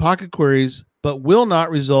included in pocket queries, but will not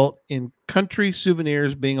result in country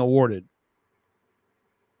souvenirs being awarded.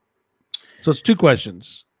 So it's two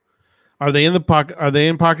questions. Are they in the pocket? Are they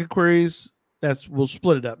in pocket queries? We'll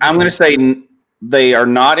split it up. I'm going to say they are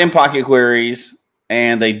not in pocket queries,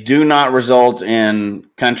 and they do not result in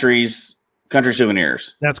country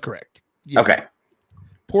souvenirs. That's correct. Yeah. Okay.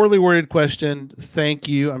 Poorly worded question. Thank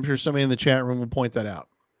you. I'm sure somebody in the chat room will point that out.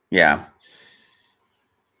 Yeah.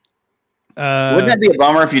 Wouldn't that be a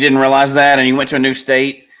bummer if you didn't realize that and you went to a new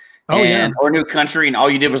state or a new country and all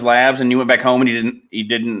you did was labs and you went back home and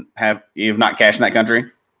you've not cashed in that country?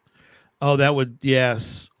 Oh, that would,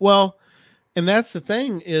 yes. Well, and that's the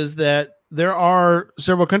thing is that there are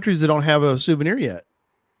several countries that don't have a souvenir yet.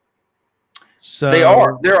 So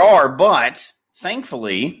there are, but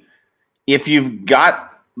thankfully, if you've got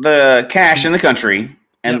the cash in the country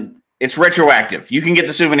and it's retroactive, you can get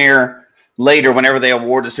the souvenir later whenever they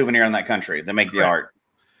award the souvenir in that country. They make the art.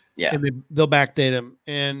 Yeah. And they'll backdate them.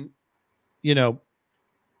 And,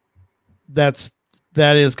 that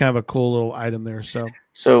is kind of a cool little item there.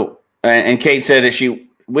 So, and Kate said that she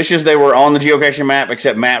wishes they were on the geocaching map,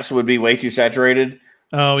 except maps would be way too saturated.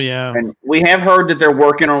 Oh, yeah. And we have heard that they're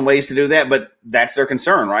working on ways to do that, but that's their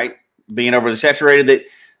concern, right? Being over saturated. That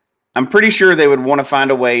I'm pretty sure they would want to find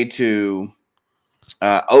a way to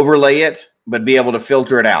overlay it, but be able to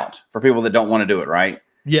filter it out for people that don't want to do it, right?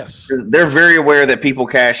 Yes. They're very aware that people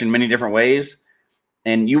cache in many different ways,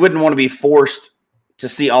 and you wouldn't want to be forced to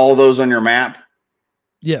see all those on your map.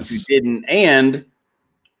 Yes. If you didn't, and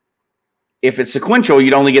if it's sequential,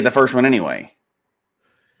 you'd only get the first one anyway.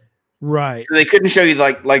 Right. They couldn't show you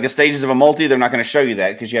like the stages of a multi. They're not going to show you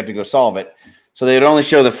that because you have to go solve it. So they would only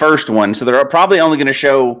show the first one. So they're probably only going to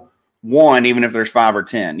show one, even if there's 5 or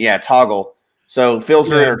 10. Yeah, toggle. So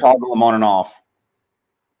filter it or toggle them on and off.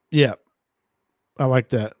 Yeah, I like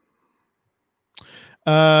that.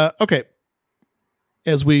 Okay.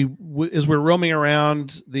 As we're roaming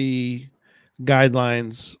around the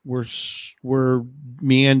guidelines, we're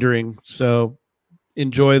meandering. So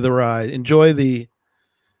enjoy the ride. Enjoy the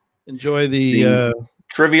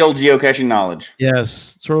trivial geocaching knowledge.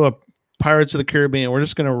 Yes, sort of Pirates of the Caribbean. We're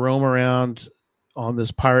just going to roam around on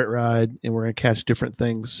this pirate ride, and we're going to catch different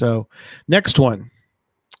things. So next one,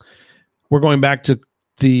 we're going back to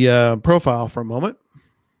the profile for a moment.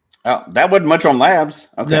 Oh, that wasn't much on labs.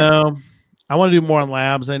 Okay. No, I want to do more on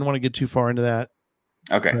labs. I didn't want to get too far into that.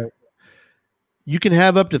 Okay. But you can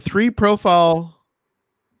have up to 3 profile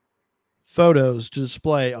photos to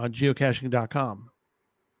display on geocaching.com.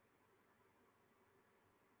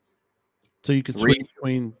 So you can switch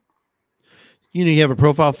between, you have a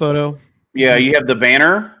profile photo. Yeah, you have the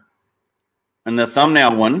banner and the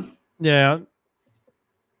thumbnail one. Yeah.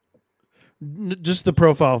 Just the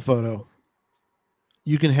profile photo.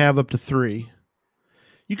 You can have up to 3.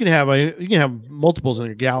 You can have multiples in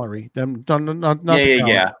your gallery.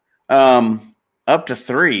 Yeah. Up to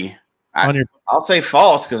 3. I'll say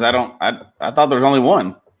false because I thought there was only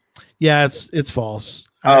one. Yeah, it's false.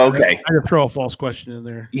 Oh, okay. I had to throw a false question in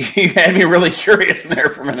there. You had me really curious in there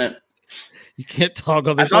for a minute. You can't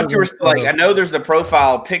toggle. I thought you were like, I know there's the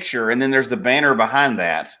profile picture and then there's the banner behind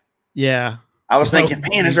that. Yeah. I was thinking,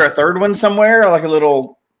 man, is there a third one somewhere? Or like a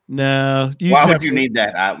little. No. Why would you need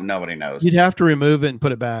that? Nobody knows. You'd have to remove it and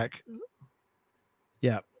put it back.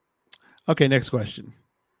 Yeah. Okay, next question.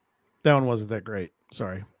 That one wasn't that great.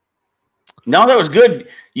 Sorry. No, that was good.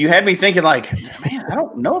 You had me thinking like, man, I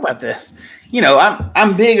don't know about this.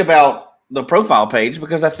 I'm big about the profile page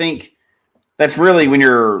because I think that's really when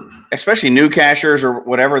you're, especially new cachers or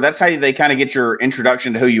whatever, that's how they kind of get your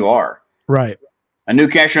introduction to who you are. Right. A new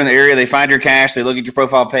cacher in the area, they find your cache, they look at your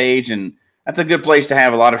profile page, and that's a good place to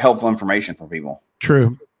have a lot of helpful information for people.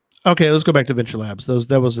 True. Okay, let's go back to Venture Labs.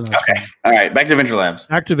 That was enough. Okay. All right, back to Venture Labs.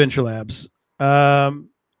 Back to Venture Labs.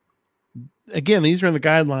 Again, these are in the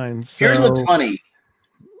guidelines. So... Here's what's funny.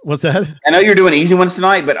 What's that? I know you're doing easy ones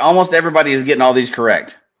tonight, but almost everybody is getting all these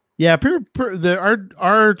correct. Yeah,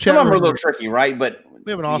 our chat some of them are a little tricky, right? But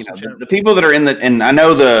we have an awesome chat. The people that are in and I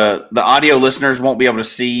know the audio listeners won't be able to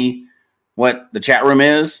see what the chat room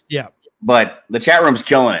is. Yeah, but the chat room's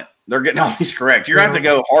killing it. They're getting all these correct. You're going to have to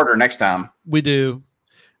go harder next time. We do.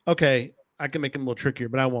 Okay, I can make them a little trickier,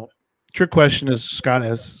 but I won't. Trick question is Scott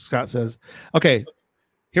says. Okay,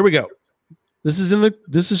 here we go. This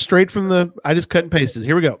is straight from I just cut and pasted.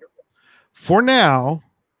 Here we go. For now,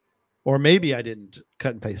 or maybe I didn't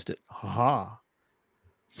cut and paste it. Haha.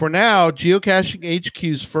 For now, Geocaching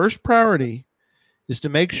HQ's first priority is to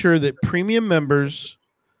make sure that premium members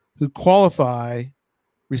who qualify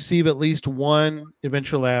receive at least 1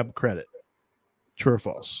 Adventure Lab credit. True or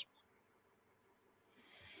false?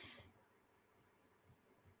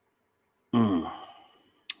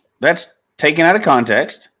 That's taken out of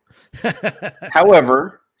context.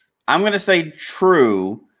 However, I'm going to say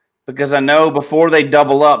true because I know before they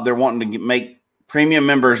double up, they're wanting to make premium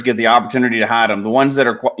members get the opportunity to hide them. The ones that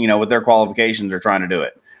are, with their qualifications are trying to do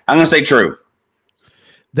it. I'm going to say true.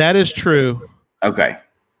 That is true. Okay.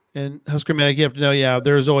 And Husker Medic, you have to know, yeah,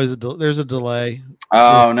 there's always there's a delay.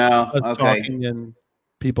 Oh, no. Okay. Talking and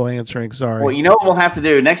people answering. Sorry. Well, you know what we'll have to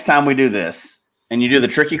do next time we do this and you do the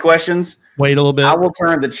tricky questions? Wait a little bit. I will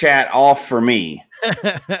turn the chat off for me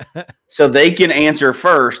so they can answer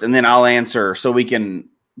first and then I'll answer so we can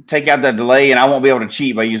take out that delay and I won't be able to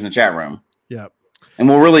cheat by using the chat room. Yeah. And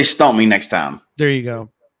will really stump me next time. There you go.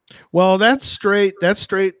 Well, that's straight.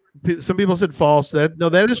 Some people said false.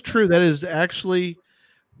 That is true. That is actually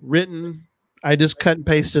written. I just cut and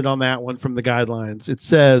pasted on that one from the guidelines. It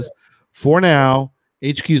says, for now,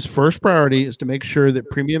 HQ's first priority is to make sure that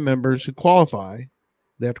premium members who qualify,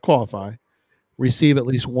 they have to qualify, receive at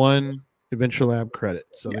least 1 Adventure Lab credit.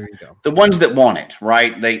 So there you go. The ones that want it,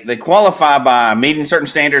 right? They qualify by meeting certain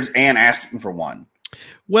standards and asking for 1.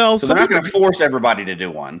 Well, so they're not going to force everybody to do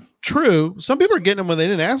 1. True. Some people are getting them when they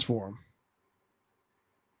didn't ask for them.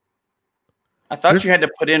 I thought you had to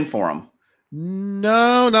put in for them.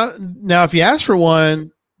 No, not now. If you ask for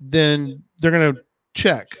 1, then they're going to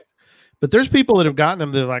check. But there's people that have gotten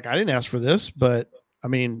them. They're like, I didn't ask for this, but I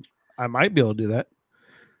mean, I might be able to do that.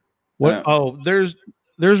 What? There's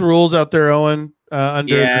rules out there, Owen.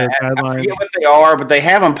 Under the I guidelines. forget what they are, but they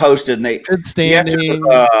have them posted. And they good standing.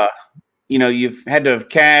 You've had to have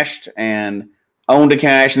cashed and owned a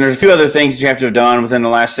cache, and there's a few other things that you have to have done within the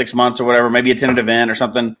last 6 months or whatever. Maybe a tenant event or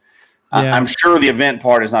something. Yeah. I'm sure the event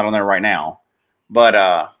part is not on there right now,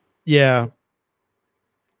 but yeah.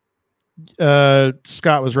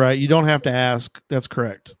 Scott was right. You don't have to ask. That's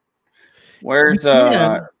correct. Where's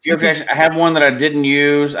geocache? I have one that I didn't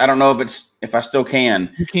use. I don't know if I still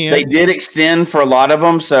can. You can. They did extend for a lot of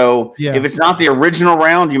them, so if it's not the original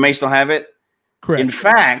round, you may still have it. Correct. In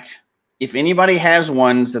fact, if anybody has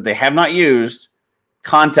ones that they have not used,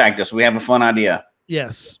 contact us. We have a fun idea.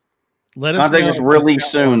 Yes. Let us contact know. us really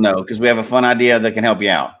soon, though, because we have a fun idea that can help you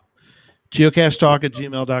out.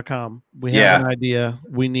 geocachetalk@gmail.com. We have an idea.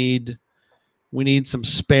 We need some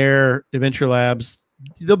spare Adventure Labs.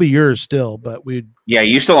 They'll be yours still, but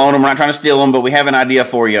you still own them. We're not trying to steal them, but we have an idea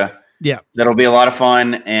for you. Yeah. That'll be a lot of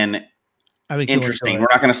fun and interesting. We're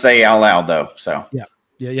not going to say out loud, though. So yeah,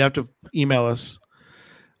 you have to email us.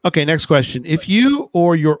 Okay, next question. If you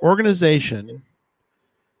or your organization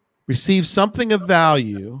receive something of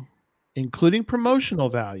value, including promotional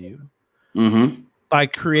value, by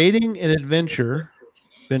creating an Adventure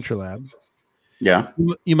Lab,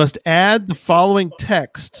 you must add the following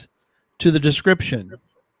text to the description,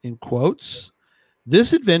 in quotes.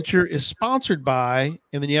 This adventure is sponsored by,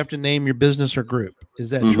 and then you have to name your business or group.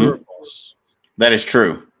 Is that true or false? That is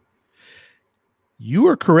true. You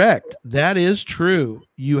are correct. That is true.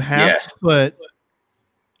 You have to put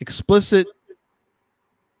explicit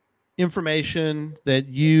information that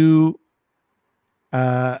you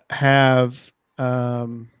have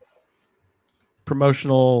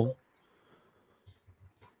promotional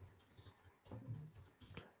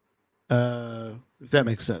if that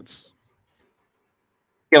makes sense.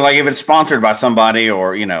 Yeah, like if it's sponsored by somebody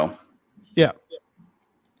or, Yeah.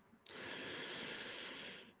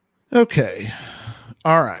 Okay.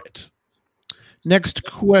 All right. Next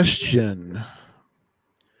question.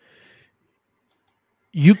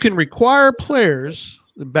 You can require players,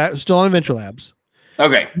 still on Adventure Labs.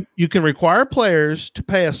 Okay. You can require players to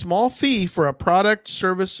pay a small fee for a product,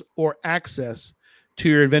 service, or access to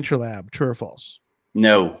your Adventure Lab. True or false?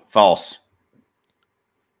 No, false.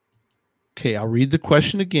 Okay, I'll read the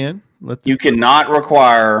question again. You cannot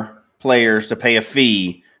require players to pay a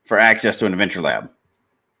fee for access to an Adventure Lab.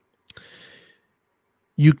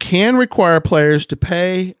 You can require players to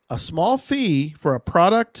pay a small fee for a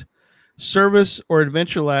product, service, or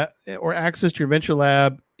Adventure Lab, or access to your Adventure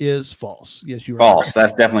Lab is false. Yes, you are. False.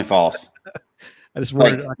 That's definitely false. I just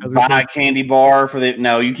wondered. Buy a candy bar for the.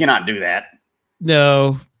 No, you cannot do that.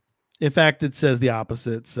 No. In fact, it says the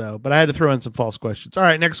opposite. So, but I had to throw in some false questions. All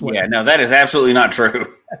right, next one. Yeah, no, that is absolutely not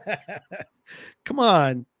true. Come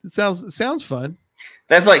on, it sounds fun.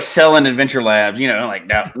 That's like selling Adventure Labs. No.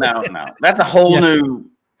 That's a whole new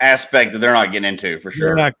aspect that they're not getting into for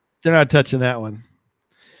sure. They're not touching that one.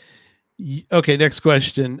 Okay, next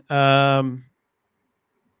question.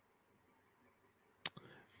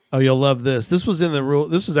 You'll love this. This was in the rule.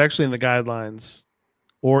 This was actually in the guidelines,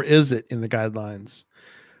 or is it in the guidelines?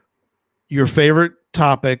 Your favorite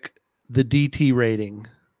topic, the DT rating.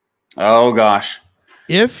 Oh, gosh.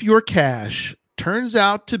 If your cache turns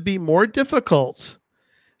out to be more difficult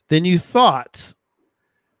than you thought,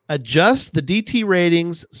 adjust the DT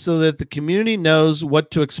ratings so that the community knows what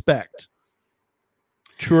to expect.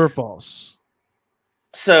 True or false?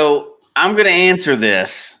 So I'm going to answer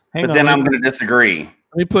this, I'm going to disagree.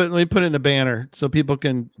 Let me put it in a banner so people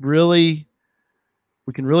can really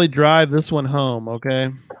drive this one home. Okay.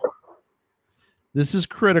 This is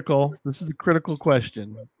critical. This is a critical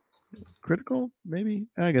question. Critical? Maybe?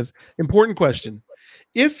 I guess. Important question.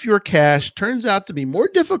 If your cache turns out to be more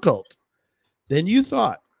difficult than you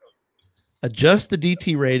thought, adjust the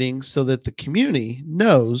DT ratings so that the community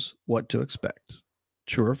knows what to expect.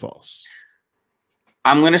 True or false?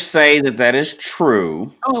 I'm going to say that is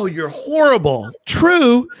true. Oh, you're horrible.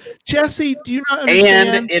 True. Jesse, do you not understand?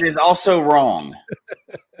 And it is also wrong.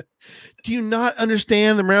 Do you not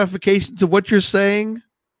understand the ramifications of what you're saying?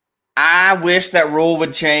 I wish that rule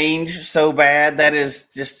would change so bad. That is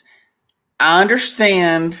just, I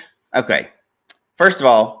understand. Okay. First of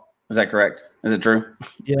all, is that correct? Is it true?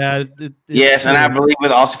 Yeah. Yes, and I believe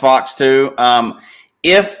with Fox too.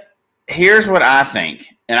 Here's what I think,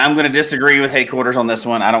 and I'm going to disagree with headquarters on this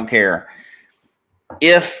one. I don't care.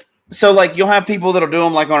 You'll have people that'll do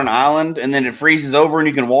them like on an island, and then it freezes over, and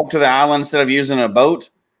you can walk to the island instead of using a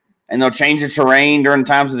boat. And they'll change the terrain during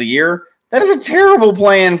times of the year. That is a terrible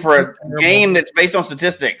plan for a game that's based on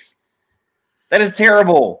statistics. That is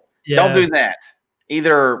terrible. Yeah. Don't do that.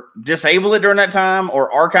 either disable it during that time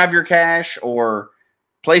or archive your cache or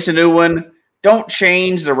place a new one. Don't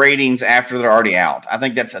change the ratings after they're already out. I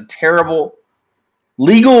think that's a terrible,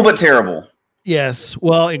 legal but terrible. Yes.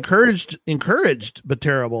 Well, encouraged, but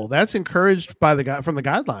terrible. That's encouraged by the guy from the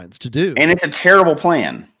guidelines to do. And it's a terrible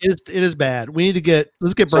plan. It is bad. We need to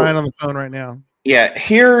let's get Brian on the phone right now. Yeah.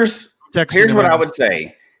 Here's what I would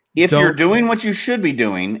say. If you're doing what you should be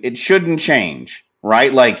doing, it shouldn't change,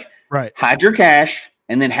 right? Like hide your cache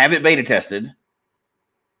and then have it beta tested.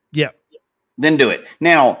 Yeah. Then do it.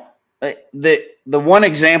 Now, the one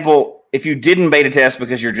example, if you didn't beta test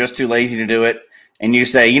because you're just too lazy to do it, and you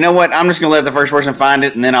say, you know what, I'm just going to let the first person find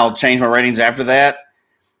it, and then I'll change my ratings after that.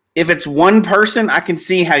 If it's one person, I can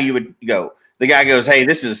see how you would go. The guy goes, hey,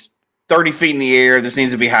 this is 30 feet in the air. This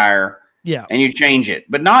needs to be higher. Yeah. And you change it.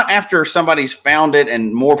 But not after somebody's found it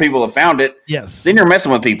and more people have found it. Yes. Then you're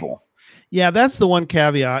messing with people. Yeah, that's the one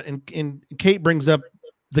caveat. And Kate brings up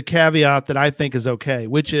the caveat that I think is okay,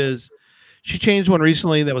 which is she changed one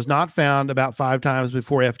recently that was not found about 5 times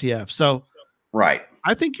before FTF. So right.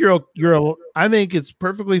 I think I think it's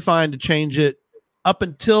perfectly fine to change it up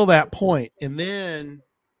until that point. And then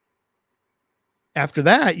after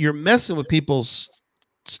that, you're messing with people's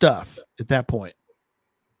stuff at that point.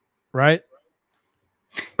 Right?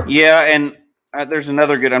 Yeah. And there's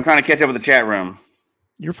another good, I'm trying to catch up with the chat room.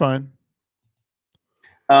 You're fine.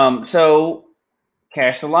 So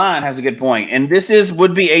Cache the Line has a good point. And this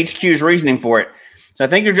would be HQ's reasoning for it. So I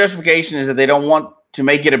think their justification is that they don't want to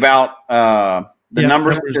make it about, the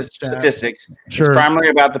numbers statistics. Sure. It's primarily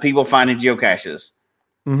about the people finding geocaches.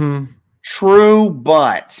 Mm-hmm. True,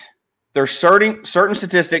 but there's certain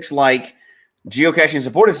statistics like geocaching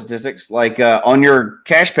supported statistics, like on your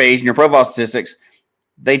cache page and your profile statistics,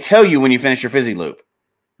 they tell you when you finish your fizzy loop.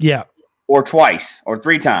 Yeah. Or twice or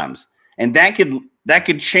 3 times. And that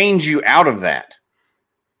could change you out of that.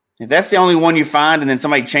 If that's the only one you find and then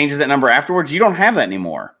somebody changes that number afterwards, you don't have that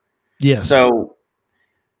anymore. Yes. So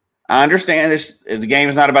I understand this. The game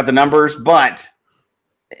is not about the numbers, but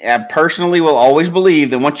I personally will always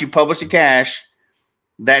believe that once you publish a cache,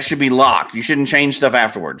 that should be locked. You shouldn't change stuff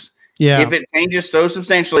afterwards. Yeah. If it changes so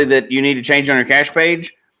substantially that you need to change on your cache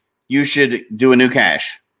page, you should do a new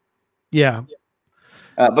cache. Yeah.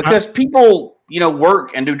 Because people,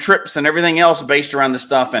 work and do trips and everything else based around this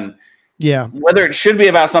stuff. And whether it should be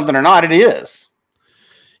about something or not, it is.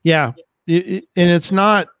 Yeah. And it's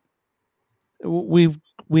not,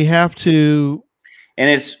 we have to. And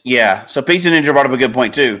it's, So Pizza Ninja brought up a good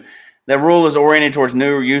point too. That rule is oriented towards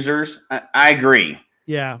newer users. I agree.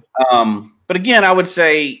 Yeah. But again, I would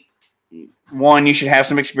say, 1, you should have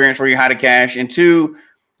some experience where you hide a cache. And 2,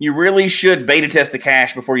 you really should beta test the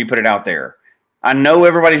cache before you put it out there. I know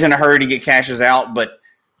everybody's in a hurry to get caches out, but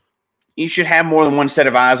you should have more than one set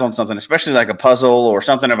of eyes on something, especially like a puzzle or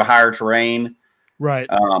something of a higher terrain. Right.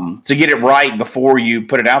 To get it right before you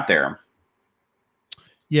put it out there.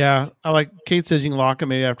 Yeah, I like Kate says you can lock them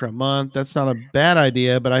maybe after a month. That's not a bad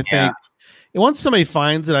idea, but I think once somebody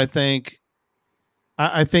finds it, I think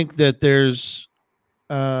that there's,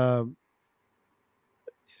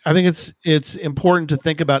 I think it's important to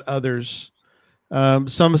think about others.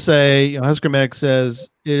 Some say, Husker Medic says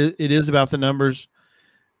it is about the numbers.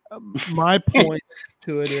 My point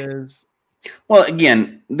to it is, well,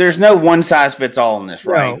 again, there's no one size fits all in this,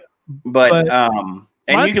 right? No, but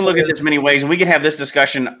and you can look at this many ways, and we can have this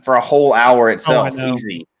discussion for a whole hour itself.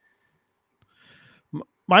 Easy.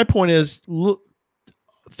 My point is,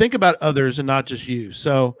 think about others and not just you.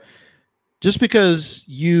 So just because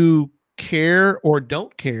you care or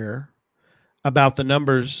don't care about the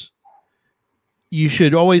numbers, you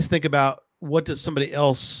should always think about what does somebody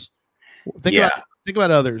else think about. Think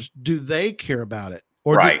about others. Do they care about it,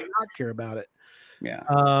 or do they not care about it?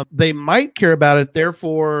 Yeah, they might care about it.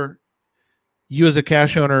 Therefore, you as a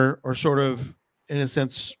cache owner are sort of, in a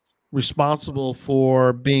sense, responsible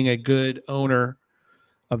for being a good owner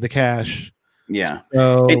of the cache. Yeah.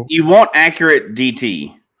 So, you want accurate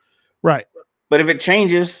DT. Right. But if it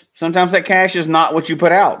changes, sometimes that cache is not what you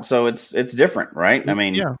put out. So it's different, right? I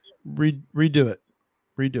mean, redo it.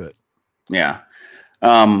 Yeah.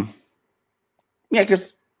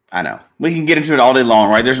 Because I know we can get into it all day long,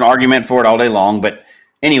 right? There's an argument for it all day long. But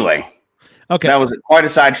anyway, okay. That was quite a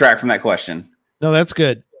sidetrack from that question. No, that's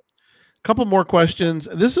good. A couple more questions.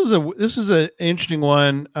 This is an interesting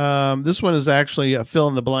one. This one is actually a fill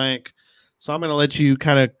in the blank. So I'm going to let you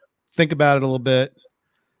kind of think about it a little bit,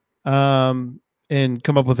 and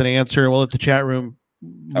come up with an answer. We'll let the chat room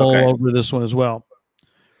mull over this one as well.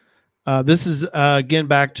 This is again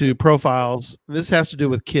back to profiles. This has to do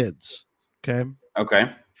with kids. Okay.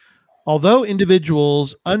 Okay. Although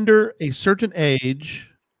individuals under a certain age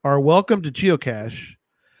are welcome to geocache,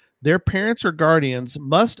 their parents or guardians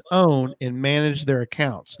must own and manage their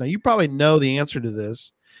accounts. Now, you probably know the answer to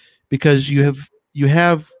this because you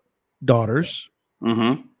have daughters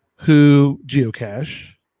Mm-hmm. who geocache,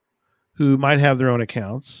 who might have their own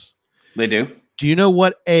accounts. They do. Do you know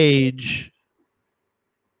what age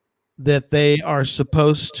that they are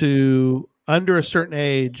supposed to, under a certain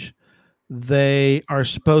age, they are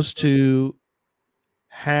supposed to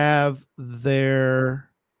have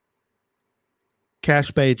their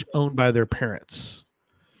cache page owned by their parents?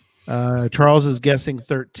 Charles is guessing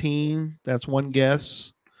 13. That's one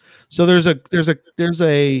guess. So there's a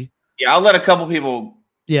Yeah, I'll let a couple people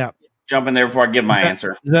yeah. jump in there before I give my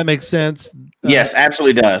answer. Does that make sense? Yes,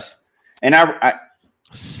 absolutely does. And I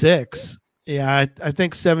 6. Yeah, I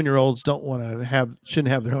think 7-year-olds shouldn't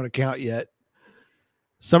have their own account yet.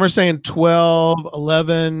 Some are saying 12,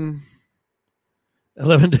 11.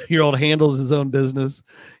 11-year-old handles his own business.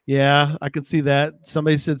 Yeah, I could see that.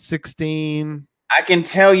 Somebody said 16. I can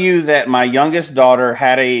tell you that my youngest daughter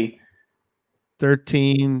had a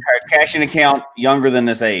 13. cashing account younger than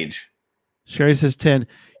this age. Sherry says 10.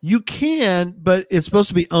 You can, but it's supposed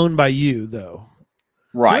to be owned by you, though.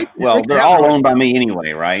 Right. So well, they're all owned by me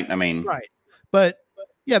anyway, right? I mean, right. But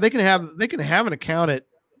yeah, they can have an account at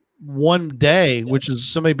one day, which is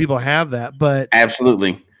so many people have that, but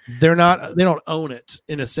absolutely. they don't own it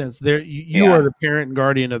in a sense. You are the parent and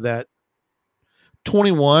guardian of that.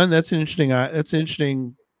 21. That's an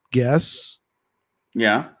interesting guess.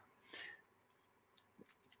 Yeah.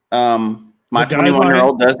 My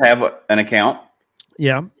 21-year-old does have an account.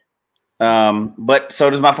 Yeah. But so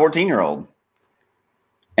does my 14-year-old.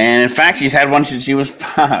 And in fact, she's had one since she was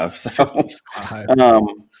 5. So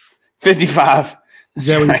 55. Is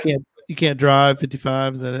that right. You can't drive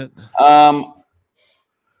 55? Is that it?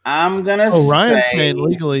 I'm gonna Ryan's saying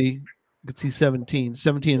legally you could see 17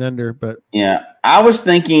 and under, but yeah, I was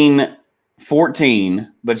thinking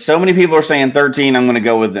 14, but so many people are saying 13. I'm gonna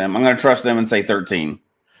go with them. I'm gonna trust them and say 13.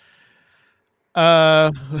 My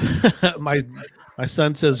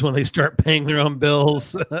son says when they start paying their own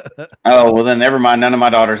bills. Oh, well then never mind. None of my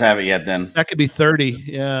daughters have it yet then. That could be 30,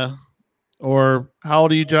 yeah. Or how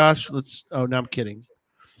old are you, Josh? No, I'm kidding.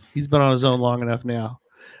 He's been on his own long enough now.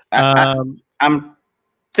 I'm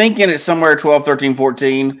thinking it's somewhere 12, 13,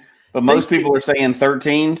 14, but most people are saying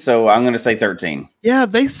 13, so I'm going to say 13. Yeah,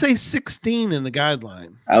 they say 16 in the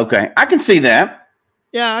guideline. Okay, I can see that.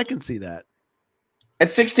 Yeah, I can see that. At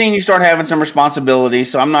 16, you start having some responsibility,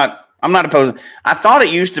 so I'm not opposed. I thought it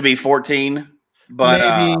used to be 14, but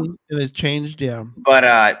maybe it has changed. Yeah,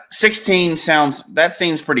 but 16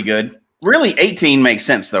 seems pretty good. Really, 18 makes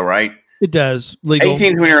sense though, right? It does. Legal.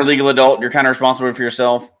 18 is when you're a legal adult. You're kind of responsible for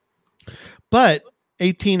yourself. But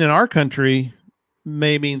 18 in our country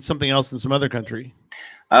may mean something else in some other country.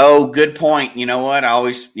 Oh, good point. You know what?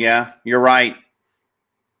 You're right.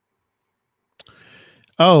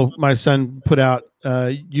 Oh, my son put out,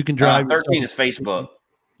 you can drive. 13 is Facebook.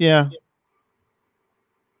 Yeah.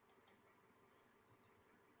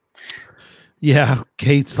 Yeah.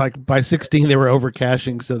 Kate's like by 16, they were over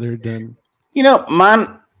caching, so they're done. You know,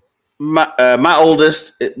 my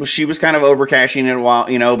oldest, she was kind of over caching in a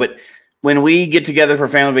while, but when we get together for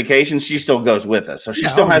family vacations, she still goes with us. So she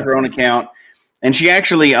still has her own account. And she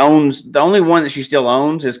actually owns, the only one that she still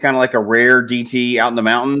owns is kind of like a rare DT out in the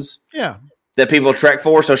mountains. Yeah. That people trek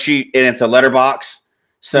for. So and it's a letterbox.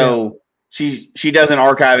 So she doesn't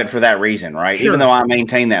archive it for that reason, right? Sure. Even though I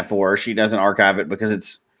maintain that for her, she doesn't archive it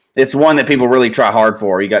because it's one that people really try hard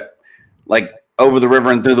for. You got like over the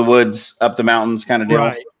river and through the woods, up the mountains kind of deal.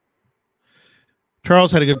 Right.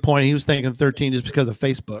 Charles had a good point. He was thinking 13 just because of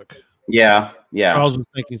Facebook. Yeah. Charles was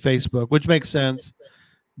thinking Facebook, which makes sense.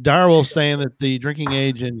 Direwolf saying that the drinking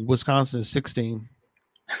age in Wisconsin is 16.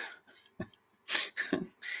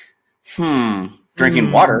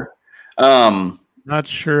 Drinking water. Not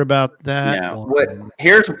sure about that. Yeah.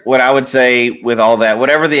 Here's what I would say with all that.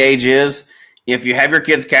 Whatever the age is, if you have your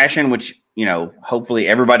kids caching, which hopefully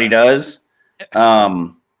everybody does,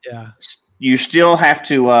 you still have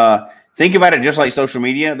to think about it just like social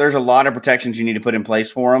media. There's a lot of protections you need to put in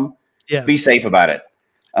place for them. Yes. Be safe about it.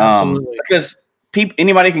 Because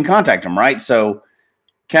anybody can contact them, right? So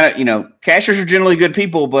kind of, cashers are generally good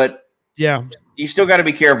people, but you still got to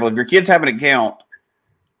be careful. If your kids have an account,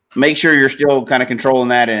 make sure you're still kind of controlling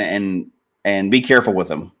that and be careful with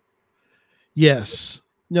them. Yes.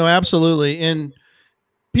 No, absolutely. And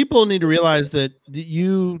people need to realize that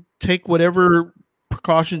you take whatever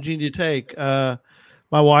precautions you need to take.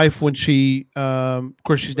 My wife, when she, of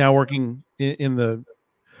course, she's now working in the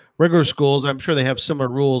regular schools. I'm sure they have similar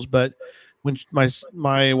rules, but when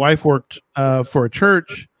my wife worked for a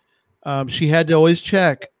church, she had to always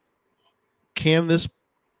check, can this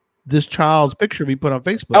child's picture be put on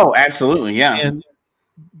Facebook? Oh, absolutely, yeah. And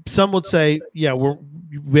some would say, yeah,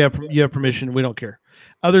 you have permission, we don't care.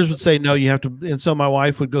 Others would say, no, you have to. And so my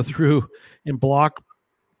wife would go through and block,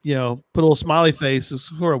 put a little smiley face. It's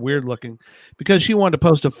sort of weird looking, because she wanted to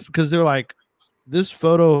post because they're like, this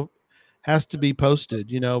photo has to be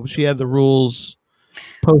posted. She had the rules.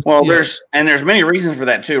 Well, there's many reasons for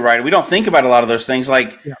that too, right? We don't think about a lot of those things,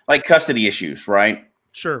 like custody issues, right?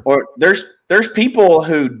 Sure. Or there's people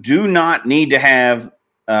who do not need to have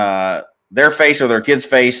their face or their kid's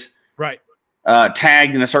face right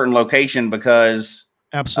tagged in a certain location because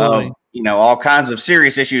absolutely all kinds of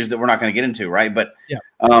serious issues that we're not going to get into, right? But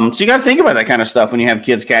so you got to think about that kind of stuff when you have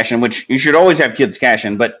kids caching, which you should always have kids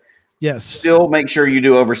caching, but yes, still make sure you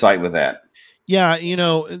do oversight with that. Yeah,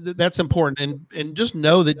 that's important, and just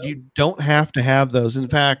know that you don't have to have those. In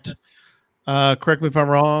fact, correct me if I'm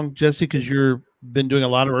wrong, Jesse, because you've been doing a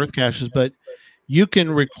lot of earth caches, but you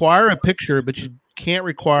can require a picture, but you can't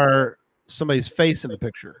require somebody's face in the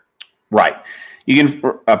picture. Right. You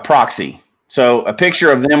can a proxy. So a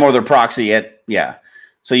picture of them or their proxy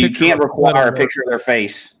So you can't require a picture of their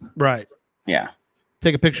face. Right. Yeah.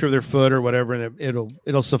 Take a picture of their foot or whatever, and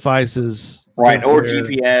it'll suffice as right. Or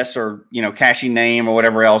GPS or caching name or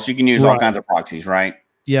whatever else. You can use all kinds of proxies, right?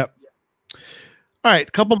 Yep. All right,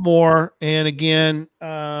 a couple more, and again,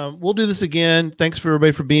 we'll do this again. Thanks for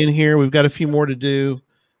everybody for being here. We've got a few more to do,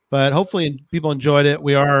 but hopefully people enjoyed it.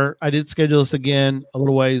 I did schedule this again a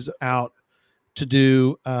little ways out to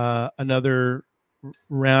do another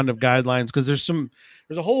round of guidelines, because there's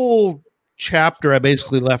a whole chapter I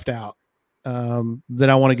basically left out that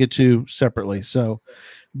I want to get to separately. So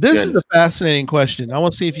this is a fascinating question. I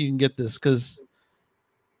want to see if you can get this, because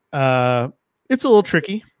it's a little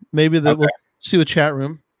tricky. Maybe we'll see the chat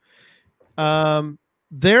room.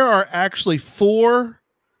 There are actually 4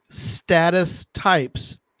 status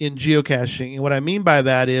types in geocaching. And what I mean by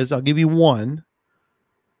that is, I'll give you one,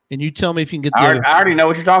 and you tell me if you can get the other. I already know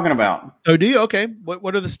what you're talking about. Oh, do you? Okay.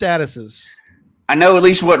 What are the statuses? I know at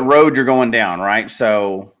least what road you're going down, right?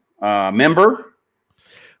 So member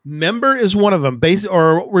is one of them. Basic,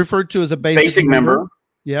 or referred to as a basic member.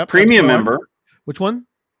 Yeah. Premium member. Which one?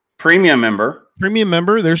 Premium member.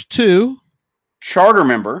 There's 2. Charter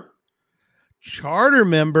member.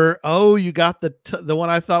 Oh, you got the one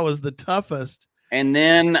I thought was the toughest. And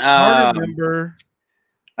then charter member.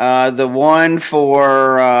 The one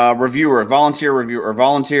for reviewer, volunteer reviewer, or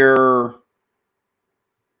volunteer.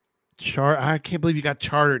 I can't believe you got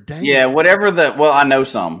charter. Dang. Yeah, whatever I know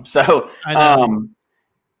some. So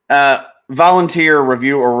volunteer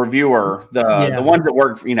review or reviewer, the ones that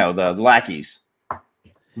work, the lackeys.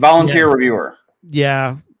 Volunteer reviewer.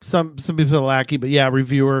 Yeah. Some people are lackey, but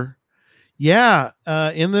reviewer. Yeah.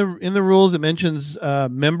 In the rules, it mentions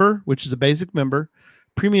member, which is a basic member,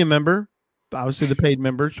 premium member, obviously the paid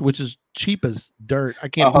members, which is cheap as dirt. I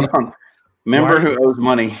can't. Member who owes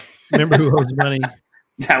money. Member who owes money.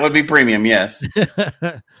 That would be premium, yes.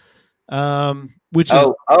 Which is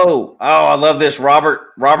I love this.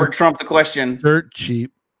 Robert Trump the question. Dirt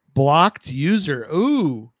cheap. Blocked user.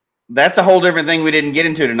 Ooh. That's a whole different thing we didn't get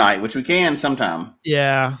into tonight, which we can sometime.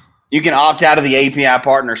 Yeah. You can opt out of the API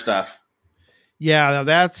partner stuff. Yeah, now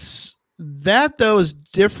that though is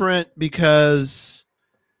different, because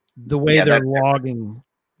the way they're logging,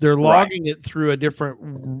 it through a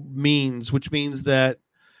different means, which means that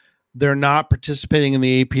they're not participating in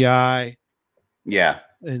the API. Yeah.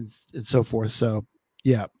 And so forth. So,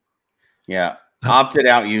 yeah. Yeah. Opted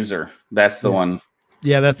out user. That's the one.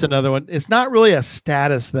 Yeah, that's another one. It's not really a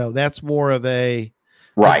status, though. That's more of a...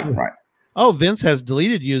 Right. Oh, Vince has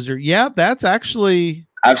deleted user. Yeah, that's actually...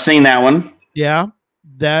 I've seen that one. Yeah.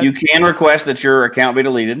 That you can request that your account be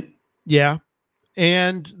deleted. Yeah.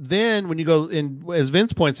 And then when you go in, as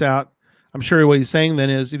Vince points out, I'm sure what he's saying then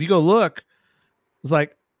is, if you go look, it's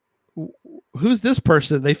like, who's this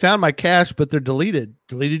person? They found my cache, but they're deleted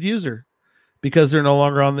user, because they're no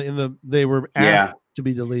longer they were asked to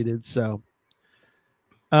be deleted. So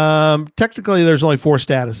technically there's only 4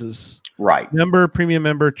 statuses. Right. Member, premium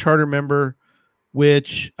member, charter member,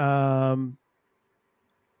 which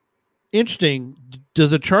interesting.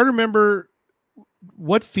 Does a charter member,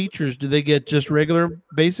 what features do they get? Just regular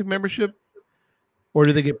basic membership, or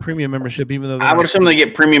do they get premium membership? Even though I would assume they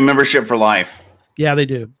get premium membership for life. Yeah, they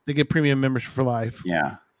do. They get premium membership for life.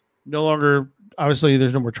 Yeah. No longer, obviously,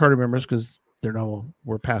 there's no more charter members, because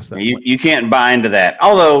we're past that. You can't buy into that.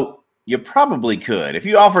 Although you probably could. If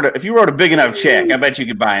you wrote a big enough check, I bet you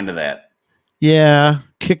could buy into that. Yeah,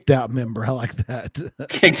 kicked out member. I like that.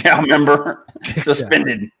 Kicked out member,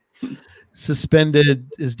 suspended. Suspended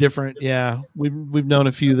is different. Yeah, we've known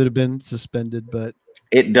a few that have been suspended, but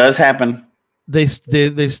it does happen. They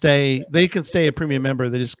stay. They can stay a premium member.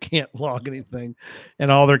 They just can't log anything,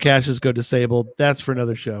 and all their caches go disabled. That's for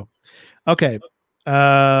another show. Okay,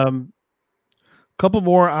 couple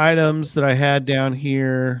more items that I had down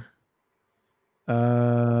here.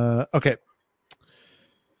 Okay.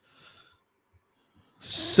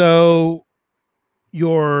 So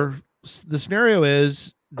the scenario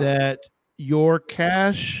is that your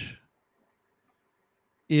cache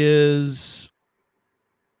is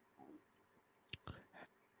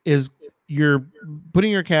you're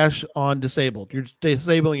putting your cache on disabled. You're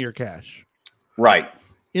disabling your cache. Right.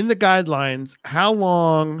 In the guidelines, how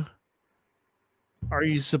long are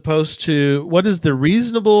you supposed to, what is the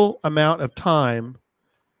reasonable amount of time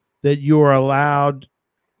that you are allowed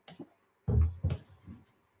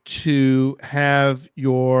to have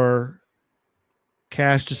your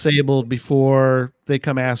cache disabled before they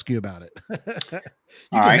come ask you about it? You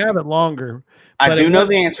can have it longer. I do know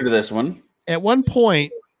the answer to this one. At one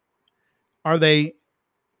point, point, I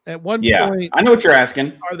know what you're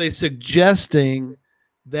asking. Are they suggesting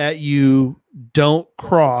that you don't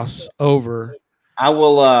cross over? I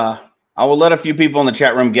will let a few people in the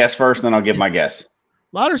chat room guess first, and then I'll give my guess. A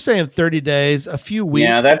lot are saying 30 days, a few weeks.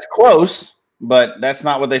 Yeah, that's close, but that's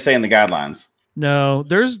not what they say in the guidelines. No,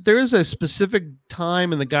 there is a specific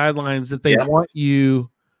time in the guidelines that they want you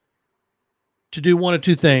to do one of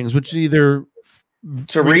two things, which is either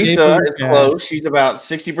Teresa is close. She's about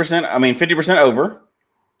 50% over.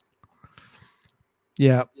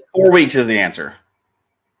 Yeah. 4 weeks is the answer.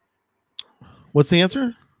 What's the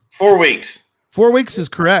answer? 4 weeks. 4 weeks is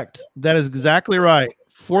correct. That is exactly right.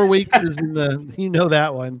 4 weeks is in the, you know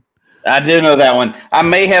that one. I do know that one. I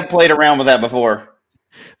may have played around with that before.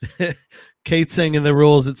 Kate's saying in the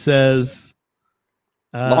rules it says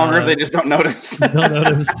longer if they just don't notice. Don't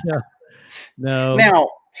notice. No. Now,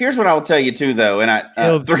 here's what I will tell you too, though.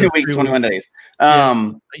 And 3 weeks, 21 days.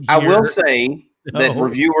 I will say that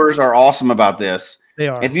reviewers are awesome about this. They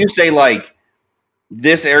are. If you say like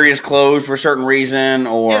this area is closed for a certain reason,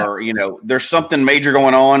 or there's something major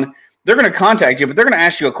going on, they're going to contact you, but they're going to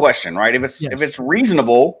ask you a question, right? If it's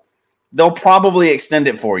reasonable, they'll probably extend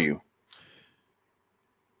it for you.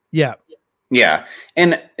 Yeah. Yeah.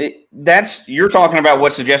 And you're talking about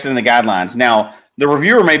what's suggested in the guidelines. Now, the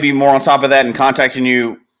reviewer may be more on top of that and contacting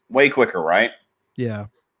you way quicker, right? Yeah.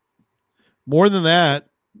 More than that.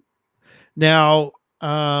 Now,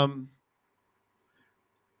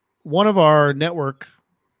 one of our network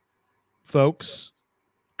folks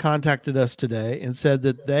contacted us today and said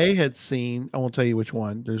that they had seen, I won't tell you which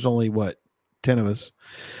one, there's only 10 of us,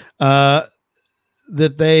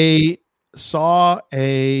 that they saw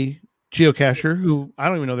a geocacher who I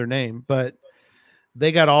don't even know their name, but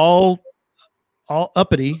they got all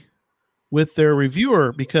uppity with their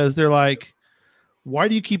reviewer because they're like, why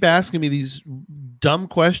do you keep asking me these dumb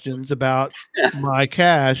questions about my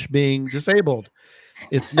cache being disabled?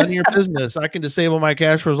 It's none of your business. I can disable my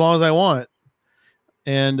cache for as long as I want.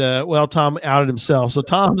 And Tom outed himself. So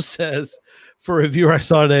Tom says, for a reviewer I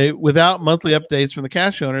saw today, without monthly updates from the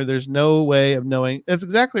cache owner, there's no way of knowing. That's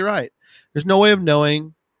exactly right. There's no way of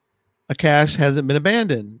knowing a cache hasn't been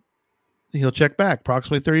abandoned. He'll check back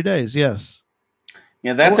approximately 30 days. Yes.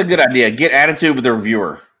 Yeah, that's a good idea. Get attitude with the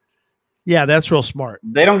reviewer. Yeah, that's real smart.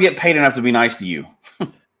 They don't get paid enough to be nice to you.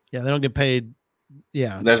 Yeah, they don't get paid.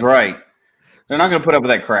 Yeah. That's right. They're not going to put up with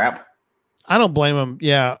that crap. I don't blame them.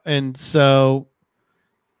 Yeah. And so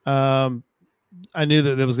I knew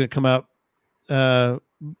that it was going to come up.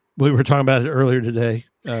 We were talking about it earlier today.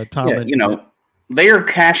 Tom and they are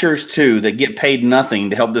cashers too that get paid nothing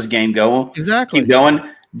to help this game go. Exactly. Keep going.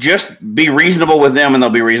 Just be reasonable with them and they'll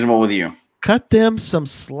be reasonable with you. Cut them some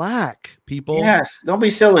slack, people. Yes. Don't be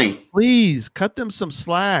silly. Please cut them some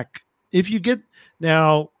slack. If you get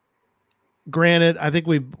now, granted, I think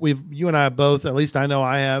you and I both, at least I know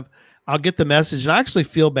I have, I'll get the message and I actually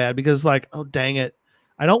feel bad because like, oh, dang it.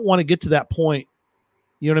 I don't want to get to that point.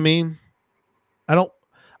 You know what I mean?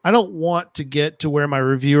 I don't want to get to where my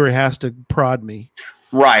reviewer has to prod me.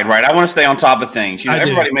 Right. I want to stay on top of things.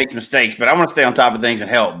 Everybody makes mistakes, but I want to stay on top of things and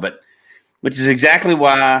help. Which is exactly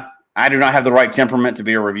why I do not have the right temperament to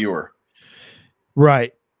be a reviewer.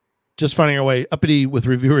 Right. Just finding a way. Uppity with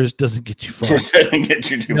reviewers doesn't get you far. Just doesn't get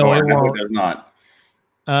you too far. No, it does not.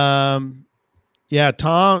 Yeah,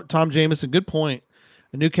 Tom Jameson, good point.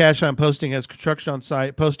 A new cache I'm posting has construction on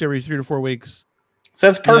site. Post every 3 to 4 weeks. So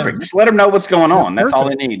that's perfect. Just let them know what's going on. That's all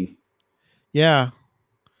they need. Yeah.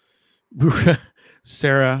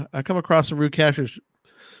 Sarah, I come across some rude cashiers.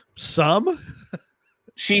 Some?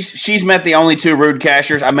 She's met the only 2 rude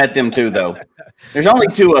cashiers. I met them too, though. There's only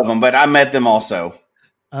 2 of them, but I met them also.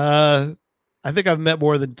 I think I've met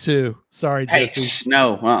more than 2. Sorry, Hey, Jesse.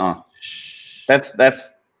 no, That's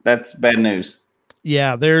bad news.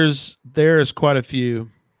 Yeah, there's quite a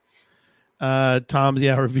few. Tom's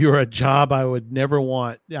reviewer, a job I would never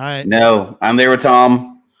want. No, I'm there with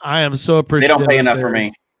Tom. I am so They appreciative. don't pay enough for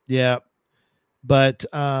me. Yeah. But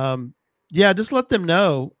just let them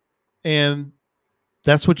know. And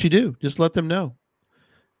that's what you do. Just let them know.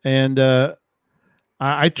 And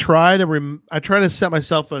I try to set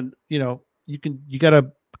myself on, you got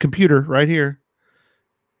a computer right here.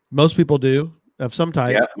 Most people do of some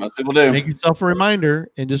type. Yeah, most people do. Make yourself a reminder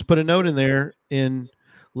and just put a note in there in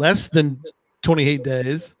less than 28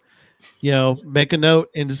 days. Make a note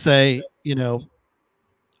and to say,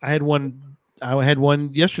 I had one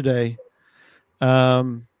yesterday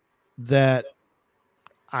that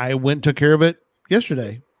I went and took care of it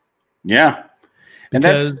yesterday. Yeah. And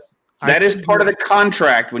Because that is part of the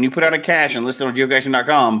contract. When you put out a cache and list it on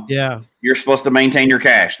geocaching.com, yeah, you're supposed to maintain your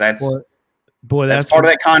cache. That's that's part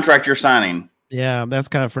of that contract you're signing. Yeah, that's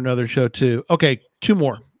kind of for another show too. Okay, 2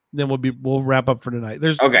 more. Then we'll wrap up for tonight.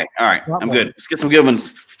 Okay, all right. I'm good. Let's get some good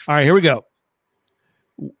ones. All right, here we go.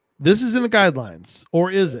 This is in the guidelines, or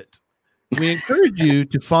is it? We encourage you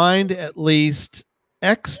to find at least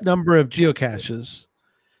X number of geocaches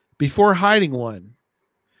before hiding one.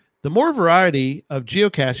 The more variety of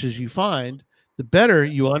geocaches you find, the better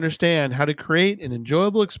you will understand how to create an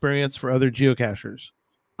enjoyable experience for other geocachers.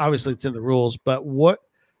 Obviously, it's in the rules, but what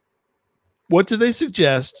do they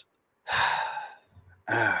suggest?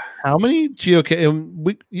 How many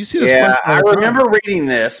geocaches? You see this? Yeah, I remember reading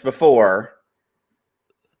this before,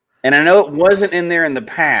 and I know it wasn't in there in the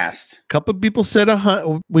past. A couple of people said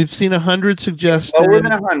we've seen 100 suggested. Lower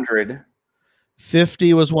than 100.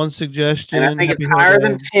 50 was one suggestion. And I think it's higher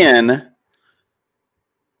than 10.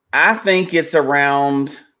 I think it's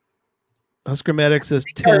around. Husker Medic says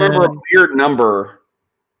 10. I remember a weird number.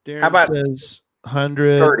 Darren How about says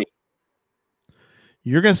 100? 30?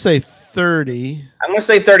 You're going to say 30. I'm going to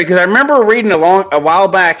say 30 because I remember reading a while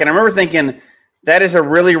back, and I remember thinking that is a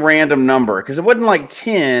really random number because it wasn't like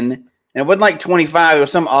 10 and it wasn't like 25. It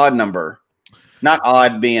was some odd number. Not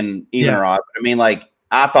odd being even or odd, but I mean, like,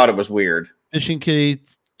 I thought it was weird. Fishing Kitty,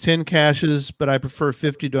 10 caches, but I prefer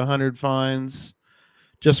 50 to 100 finds.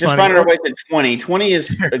 Just finding our way to 20. 20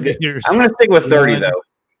 is a good. I'm going to stick with 30, though.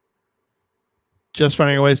 Just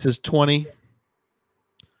Finding Our Way says 20.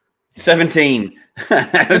 17.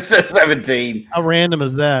 It says 17. How random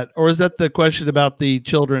is that? Or is that the question about the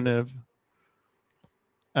children of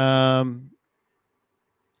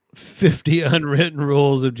 50 unwritten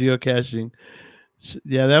rules of geocaching?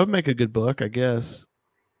 Yeah, that would make a good book, I guess.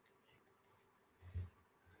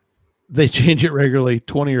 They change it regularly,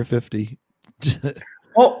 20 or 50.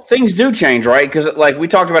 Well, things do change, right? Because like we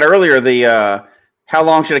talked about earlier, the how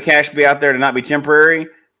long should a cache be out there to not be temporary?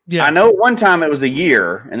 Yeah, I know at one time it was a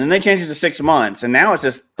year, and then they changed it to 6 months, and now it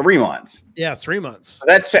says 3 months. Yeah, 3 months. So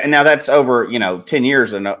that's over 10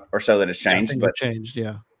 years or so that it's changed. But changed,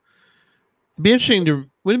 yeah. Wouldn't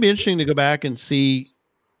it be interesting to go back and see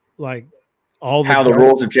like all how the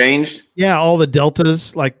rules have changed? Yeah, all the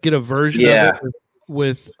deltas, like get a version Yeah. of it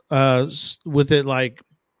with it like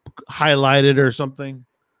highlighted or something.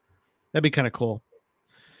 That'd be kind of cool.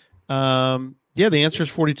 Yeah, the answer is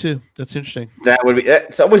 42. That's interesting.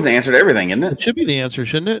 That's always the answer to everything, isn't it? It should be the answer,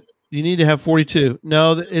 shouldn't it? You need to have 42.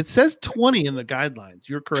 No, it says 20 in the guidelines.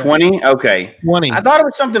 You're correct. 20? Okay. 20. I thought it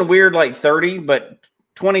was something weird like 30, but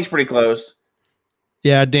 20 is pretty close.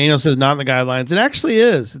 Yeah, Daniel says not in the guidelines. It actually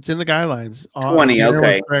is. It's in the guidelines. 20,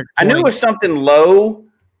 okay. Correct, 20. I knew it was something low,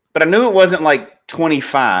 but I knew it wasn't like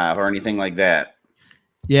 25 or anything like that.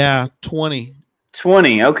 Yeah, 20.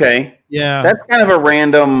 20, okay. Yeah. That's kind of a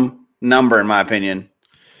random number in my opinion.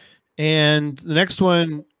 And the next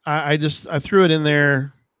one, I threw it in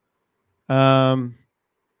there. I'm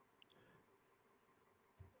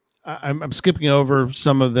skipping over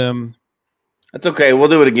some of them. That's okay. We'll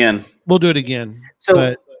do it again. We'll do it again.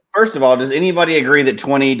 So, first of all, does anybody agree that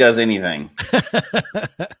 20 does anything?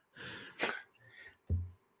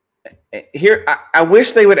 Here, I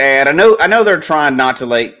wish they would add. I know they're trying not to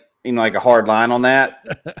like a hard line on that,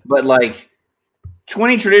 but like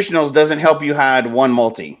 20 traditionals doesn't help you hide one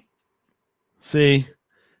multi. See,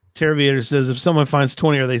 Terraviator says if someone finds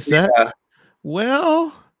 20, are they set? Yeah.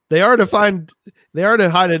 Well, they are to hide an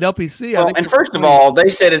LPC. Well, and first of all, they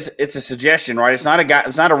said it's a suggestion, right? It's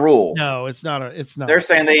not a rule. No, it's not. It's not. They're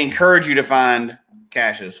saying they encourage you to find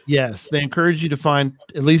caches. Yes, they encourage you to find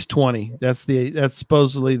at least 20. That's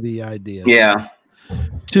supposedly the idea. Yeah.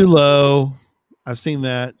 Too low. I've seen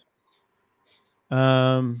that.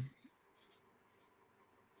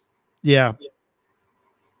 Yeah.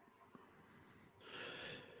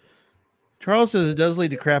 Charles says it does lead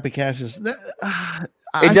to crappy caches.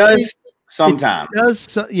 It does sometimes.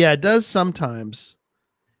 It does sometimes.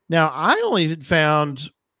 Now, I only found,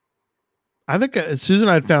 I think Susan,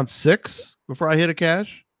 I'd found 6 before I hit a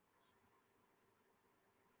cache.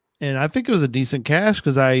 And I think it was a decent cache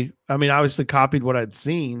because I mean, obviously copied what I'd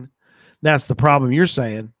seen. That's the problem you're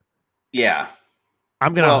saying. Yeah.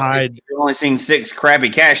 I'm going to hide. You've only seen 6 crappy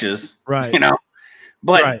caches. Right. You know,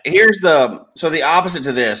 but right. Here's the opposite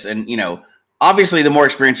to this. And, you know, obviously the more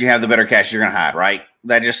experience you have, the better caches you're going to hide, right?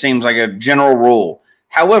 That just seems like a general rule.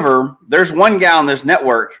 However, there's one guy on this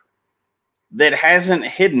network that hasn't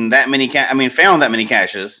hidden that many, found that many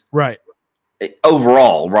caches. Right.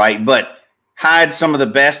 Overall, right? But hide some of the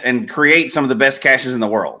best and create some of the best caches in the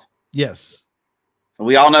world. Yes. So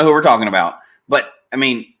we all know who we're talking about. But, I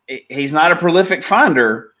mean, he's not a prolific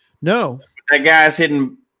finder. No. That guy's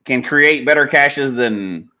can create better caches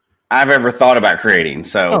than I've ever thought about creating.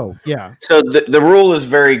 So, yeah. So the rule is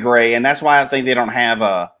very gray, and that's why I think they don't have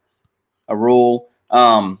a rule.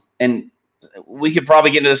 And we could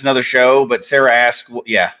probably get into this another show, but Sarah asked,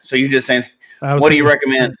 so you did the same thing. What do you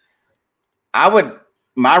recommend?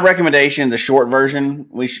 My recommendation, the short version,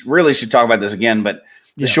 we really should talk about this again, but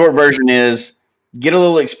the short version is get a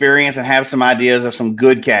little experience and have some ideas of some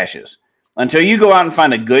good caches. Until you go out and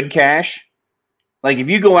find a good cache, like if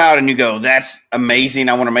you go out and you go, that's amazing,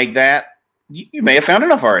 I want to make that, you may have found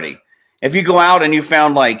enough already. If you go out and you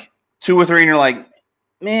found like 2 or 3 and you're like,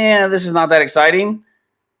 man, this is not that exciting,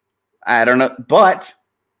 I don't know, but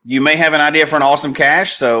you may have an idea for an awesome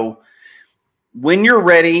cache. So when you're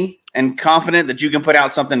ready and confident that you can put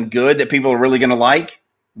out something good that people are really going to like,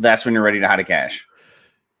 that's when you're ready to hide a cache.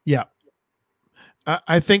 Yeah.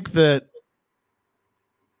 I think it's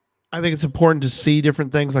important to see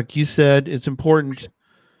different things. Like you said, it's important.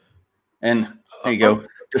 And there you go.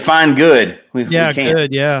 Define good. We can't.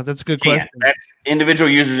 Good. Yeah, that's a good question. That's individual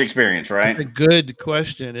user's experience, right? That's a good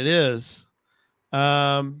question. It is.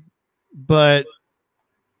 But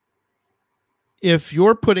if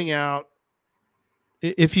you're putting out,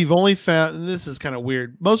 if you've only found, and this is kind of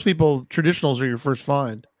weird, most people, traditionals are your first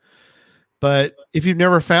find. But if you've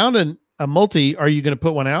never found a multi, are you going to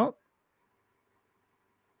put one out?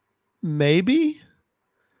 Maybe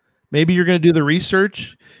you're going to do the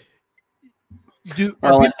research.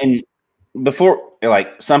 And before,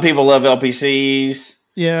 like, some people love LPCs.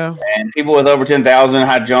 Yeah. And people with over 10,000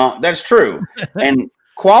 hide junk. That's true. And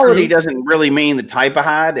quality doesn't really mean the type of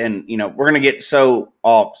hide. And, you know, we're going to get so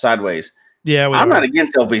off sideways. Yeah. I'm not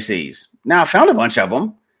against LPCs. Now, I found a bunch of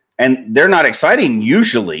them, and they're not exciting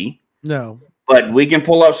usually. No. But we can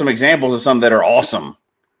pull up some examples of some that are awesome.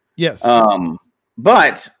 Yes.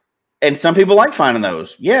 And some people like finding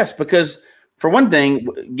those. Yes, because for one thing,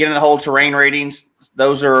 getting the whole terrain ratings,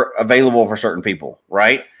 those are available for certain people,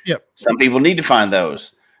 right? Yep. Some people need to find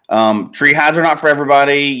those. Tree hides are not for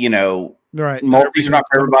everybody, you know. Right. Multis are not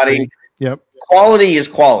for everybody. Yep. Quality is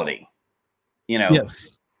quality. You know.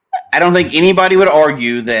 Yes. I don't think anybody would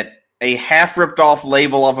argue that a half ripped off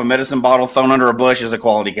label off a medicine bottle thrown under a bush is a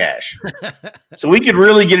quality cache. So we could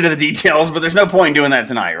really get into the details, but there's no point in doing that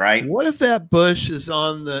tonight, right? What if that bush is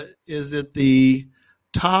at the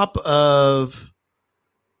top of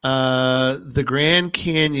the Grand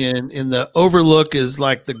Canyon and the overlook is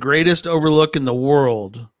like the greatest overlook in the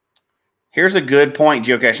world? Here's a good point,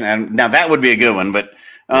 geocaching Adam. Now that would be a good one, but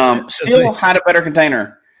still hide a better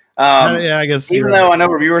container. I guess even though I know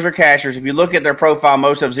reviewers are cachers, if you look at their profile,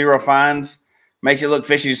 most have 0 finds, makes it look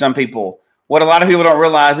fishy to some people. What a lot of people don't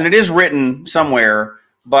realize, and it is written somewhere,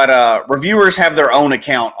 but reviewers have their own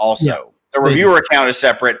account also. Yeah, the reviewer account is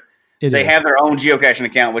separate. They have their own geocaching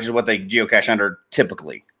account, which is what they geocache under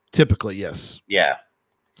typically. Typically, yes. Yeah.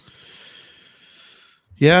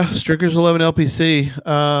 Yeah, Strickers 11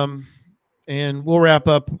 LPC. And we'll wrap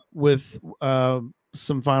up with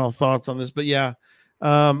some final thoughts on this. But yeah,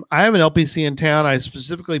 I have an LPC in town. I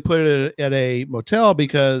specifically put it at a motel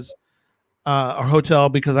because or hotel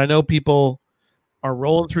because I know people are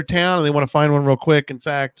rolling through town and they want to find one real quick. In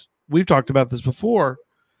fact, we've talked about this before.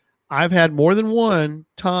 I've had more than one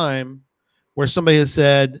time where somebody has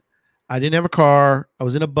said, I didn't have a car. I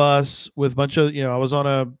was in a bus with a bunch of, I was on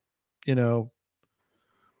a,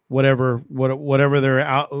 whatever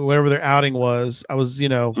their outing was. I was,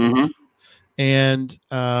 and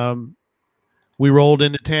we rolled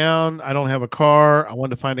into town. I don't have a car. I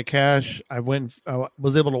wanted to find a cache. I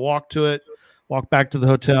was able to walk to it, walk back to the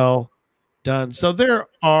hotel, done. So there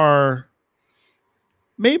are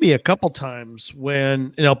maybe a couple times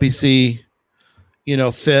when an LPC,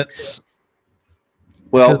 fits.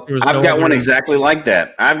 Well, I've got one exactly like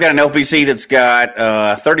that. I've got an LPC that's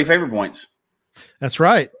got 30 favorite points. That's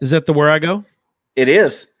right. Is that the Where I Go? It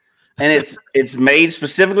is. And it's made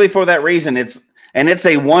specifically for that reason. It's a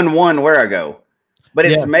 1-1 Where I Go. But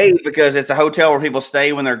it's made because it's a hotel where people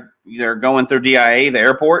stay when they're going through DIA, the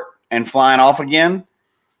airport, and flying off again.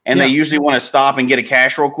 And they usually want to stop and get a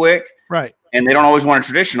cash real quick. Right. And they don't always want a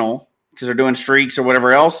traditional because they're doing streaks or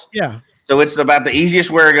whatever else. Yeah. So it's about the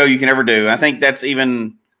easiest Where I Go you can ever do. I think that's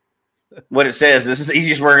even what it says. This is the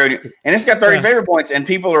easiest Where I Go. And it's got 30 favorite points. And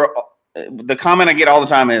people are – the comment I get all the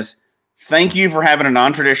time is, thank you for having a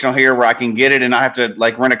non-traditional here where I can get it and not have to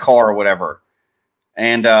rent a car or whatever.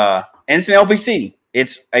 And it's an LPC.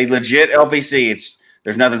 It's a legit LPC.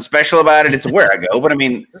 There's nothing special about it. It's Where I Go, but I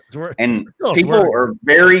mean, and people are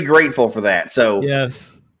very grateful for that. So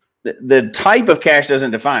yes, the type of cash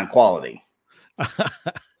doesn't define quality.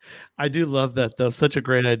 I do love that though. Such a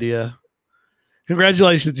great idea.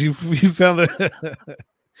 Congratulations. You found that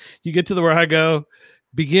you get to the Where I Go,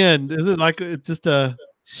 begin. Is it like it's just a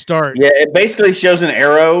start? Yeah. It basically shows an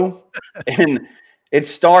arrow and it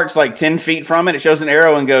starts 10 feet from it. It shows an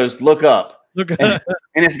arrow and goes, look up. And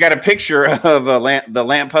it's got a picture of the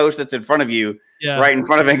lamppost that's in front of you, right in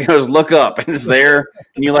front of it. It goes, look up, and it's there.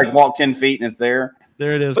 And you walk 10 feet, and it's there.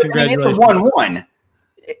 There it is. But, congratulations. It's a 1-1.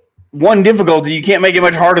 One difficulty. You can't make it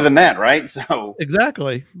much harder than that, right? So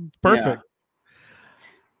exactly, perfect. Yeah.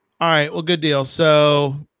 All right, well, good deal.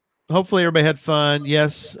 So hopefully everybody had fun.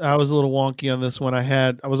 Yes, I was a little wonky on this one.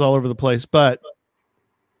 I was all over the place, but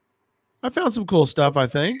I found some cool stuff, I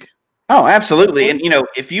think. Oh, absolutely. And,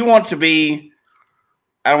 if you want to be,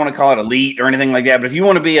 I don't want to call it elite or anything like that, but if you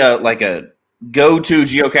want to be a go-to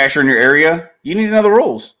geocacher in your area, you need to know the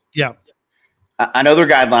rules. Yeah. I know their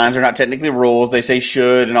guidelines are not technically rules. They say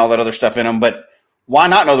should and all that other stuff in them, but why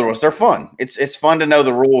not know the rules? They're fun. It's fun to know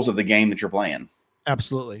the rules of the game that you're playing.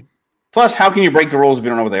 Absolutely. Plus, how can you break the rules if you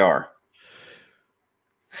don't know what they are?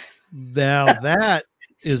 Now, that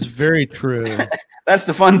is very true. That's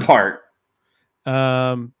the fun part.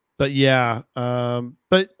 But yeah,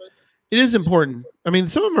 but it is important. I mean,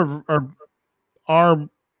 some of them are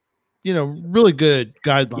really good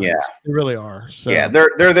guidelines. Yeah, they really are. So yeah,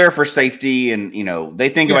 they're there for safety, and they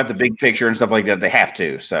think about the big picture and stuff like that. They have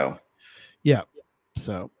to. So yeah.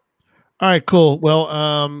 So all right, cool.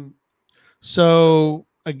 Well, so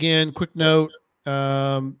again, quick note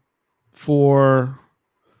for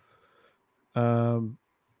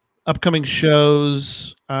upcoming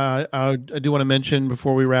shows. I do want to mention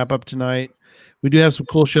before we wrap up tonight, we do have some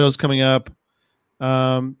cool shows coming up.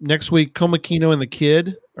 Next week, Komakino and the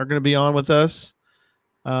Kid are going to be on with us.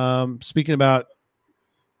 Speaking about,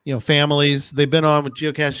 families, they've been on with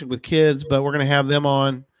geocaching with kids, but we're going to have them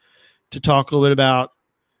on to talk a little bit about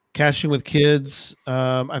caching with kids.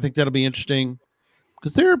 I think that'll be interesting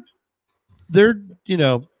because they're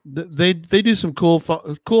they do some cool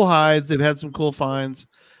hides. They've had some cool finds.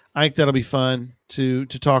 I think that'll be fun to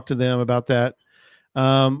talk to them about that.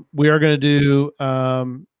 We are going to do a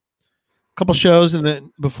couple shows, and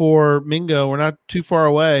then before Mingo, we're not too far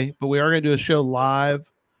away, but we are going to do a show live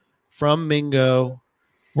from Mingo.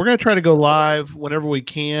 We're going to try to go live whenever we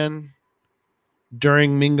can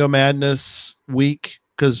during Mingo Madness week,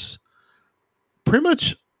 because pretty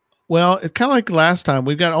much, well, it's kind of like last time.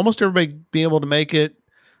 We've got almost everybody being able to make it.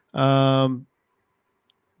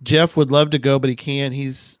 Jeff would love to go, but he can't.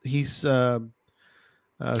 He's still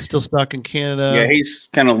stuck in Canada. Yeah, he's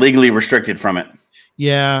kind of legally restricted from it.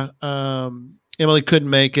 Yeah. Emily couldn't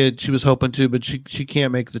make it. She was hoping to, but she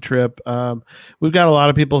can't make the trip. We've got a lot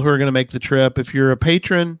of people who are going to make the trip. If you're a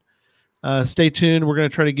patron, stay tuned. We're going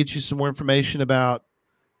to try to get you some more information about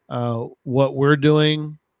what we're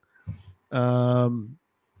doing. So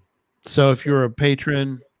if you're a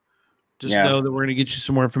patron, just know that we're going to get you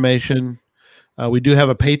some more information. We do have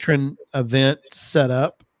a patron event set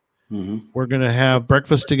up. Mm-hmm. We're going to have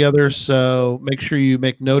breakfast together, so make sure you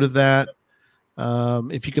make note of that.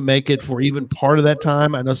 If you can make it for even part of that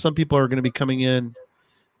time. I know some people are going to be coming in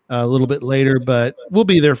a little bit later, but we'll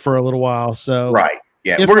be there for a little while. So right,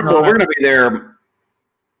 yeah, we're going to be there.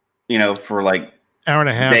 For hour and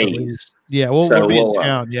a half days. Yeah, we'll be in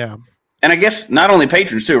town. Yeah, and I guess not only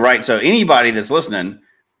patrons too, right? So anybody that's listening,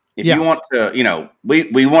 if you want to,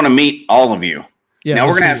 we want to meet all of you. Yeah, now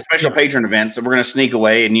we're going to have special patron events, so we're going to sneak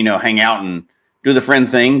away and hang out and do the friend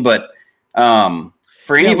thing. But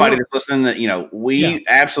for anybody that's listening, that we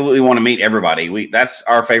absolutely want to meet everybody. That's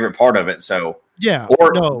our favorite part of it. So Yeah.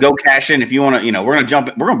 Or go caching if you want to. You know, we're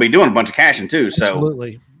gonna be doing a bunch of caching too. So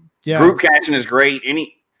absolutely, yeah. Group caching is great.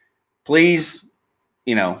 Please,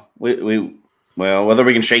 you know, well, whether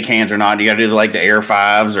we can shake hands or not, you got to do the air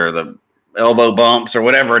fives or the elbow bumps or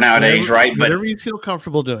whatever nowadays, right? But whatever you feel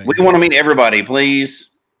comfortable doing. We want to meet everybody. Please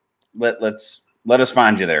let us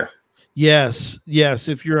find you there. Yes.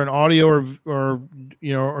 If you're an audio or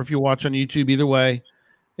if you watch on YouTube, either way,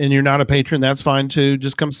 and you're not a patron, that's fine too.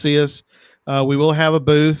 Just come see us. We will have a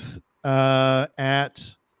booth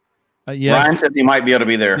at. Ryan says he might be able to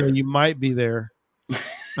be there. Yeah, you might be there.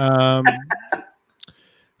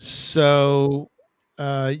 So,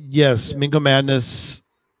 yes, Mingo Madness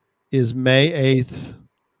is May 8th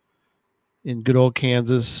in good old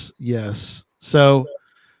Kansas. Yes. So,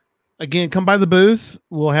 again, come by the booth.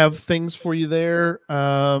 We'll have things for you there.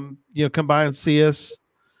 Come by and see us.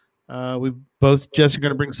 Jess are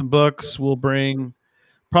going to bring some books. We'll bring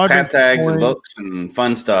project tags and books and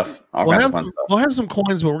fun stuff. We'll have some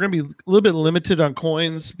coins, but we're going to be a little bit limited on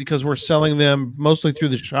coins because we're selling them mostly through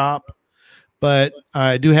the shop. But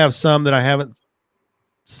I do have some that I haven't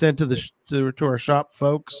sent to our shop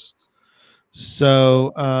folks.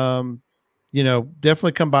 So,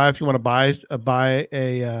 definitely come by if you want to buy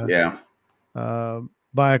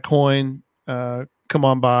a coin. Come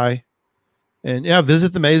on by, and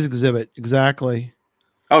visit the maze exhibit. Exactly.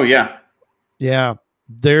 Oh yeah. Yeah.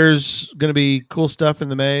 There's going to be cool stuff in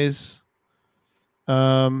the maze.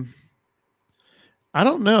 I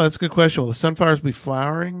don't know. That's a good question. Will the sunflowers be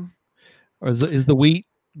flowering? Or is the wheat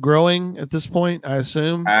growing at this point, I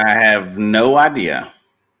assume? I have no idea.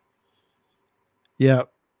 Yeah.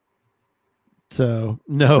 So,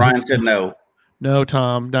 no. Ryan said no. No,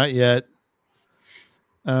 Tom, not yet.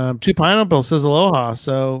 Two Pineapple says aloha.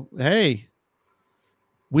 So, hey,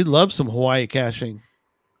 we love some Hawaii caching.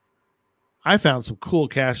 I found some cool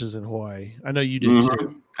caches in Hawaii. I know you did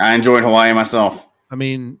too. I enjoyed Hawaii myself. I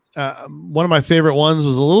mean, one of my favorite ones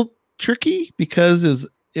was a little tricky because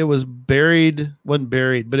it was buried, wasn't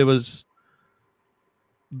buried, but it was,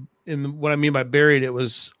 and what I mean by buried, it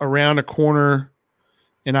was around a corner,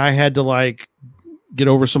 and I had to get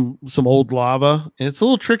over some old lava, and it's a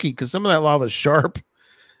little tricky because some of that lava is sharp,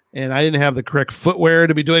 and I didn't have the correct footwear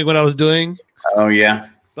to be doing what I was doing. Oh yeah,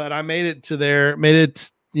 but I made it to there.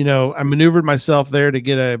 I maneuvered myself there to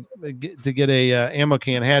get a ammo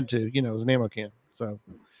can. Had to, it was an ammo can. So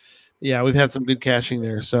yeah, we've had some good caching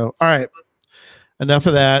there. So all right, enough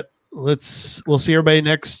of that. We'll see everybody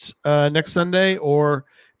next Sunday or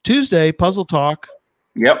Tuesday. Puzzle Talk.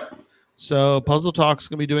 Yep. So Puzzle Talk's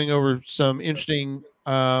gonna be doing over some interesting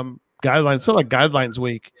guidelines. So Guidelines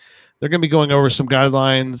Week, they're gonna be going over some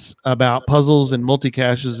guidelines about puzzles and multi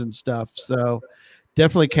caches and stuff. So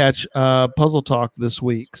definitely catch Puzzle Talk this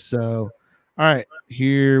week. So, all right,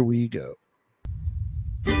 here we go.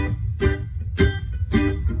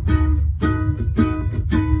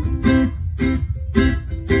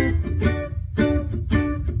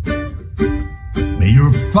 May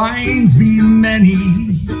your finds be many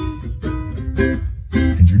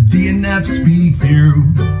and your DNFs be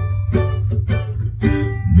few.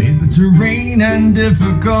 May the terrain and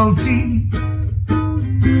difficulty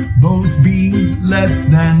both be less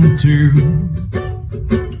than 2.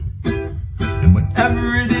 And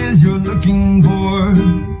whatever it is you're looking for,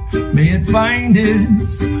 may it find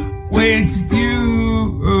its way to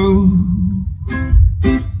you.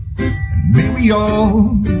 And may we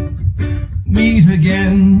all meet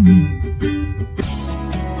again.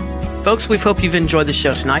 Folks, we hope you've enjoyed the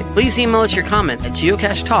show tonight. Please email us your comment at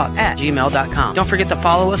geocachetalk@gmail.com. Don't forget to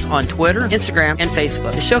follow us on Twitter, Instagram, and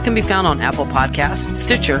Facebook. The show can be found on Apple Podcasts,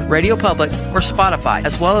 Stitcher, Radio Public, or Spotify,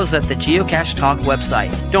 as well as at the Geocache Talk website.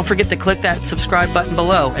 Don't forget to click that subscribe button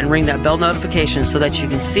below and ring that bell notification so that you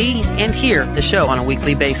can see and hear the show on a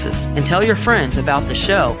weekly basis. And tell your friends about the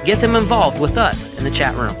show. Get them involved with us in the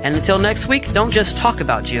chat room. And until next week, don't just talk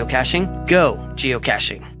about geocaching. Go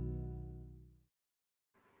geocaching.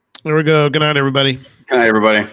 There we go. Good night, everybody. Good night, everybody.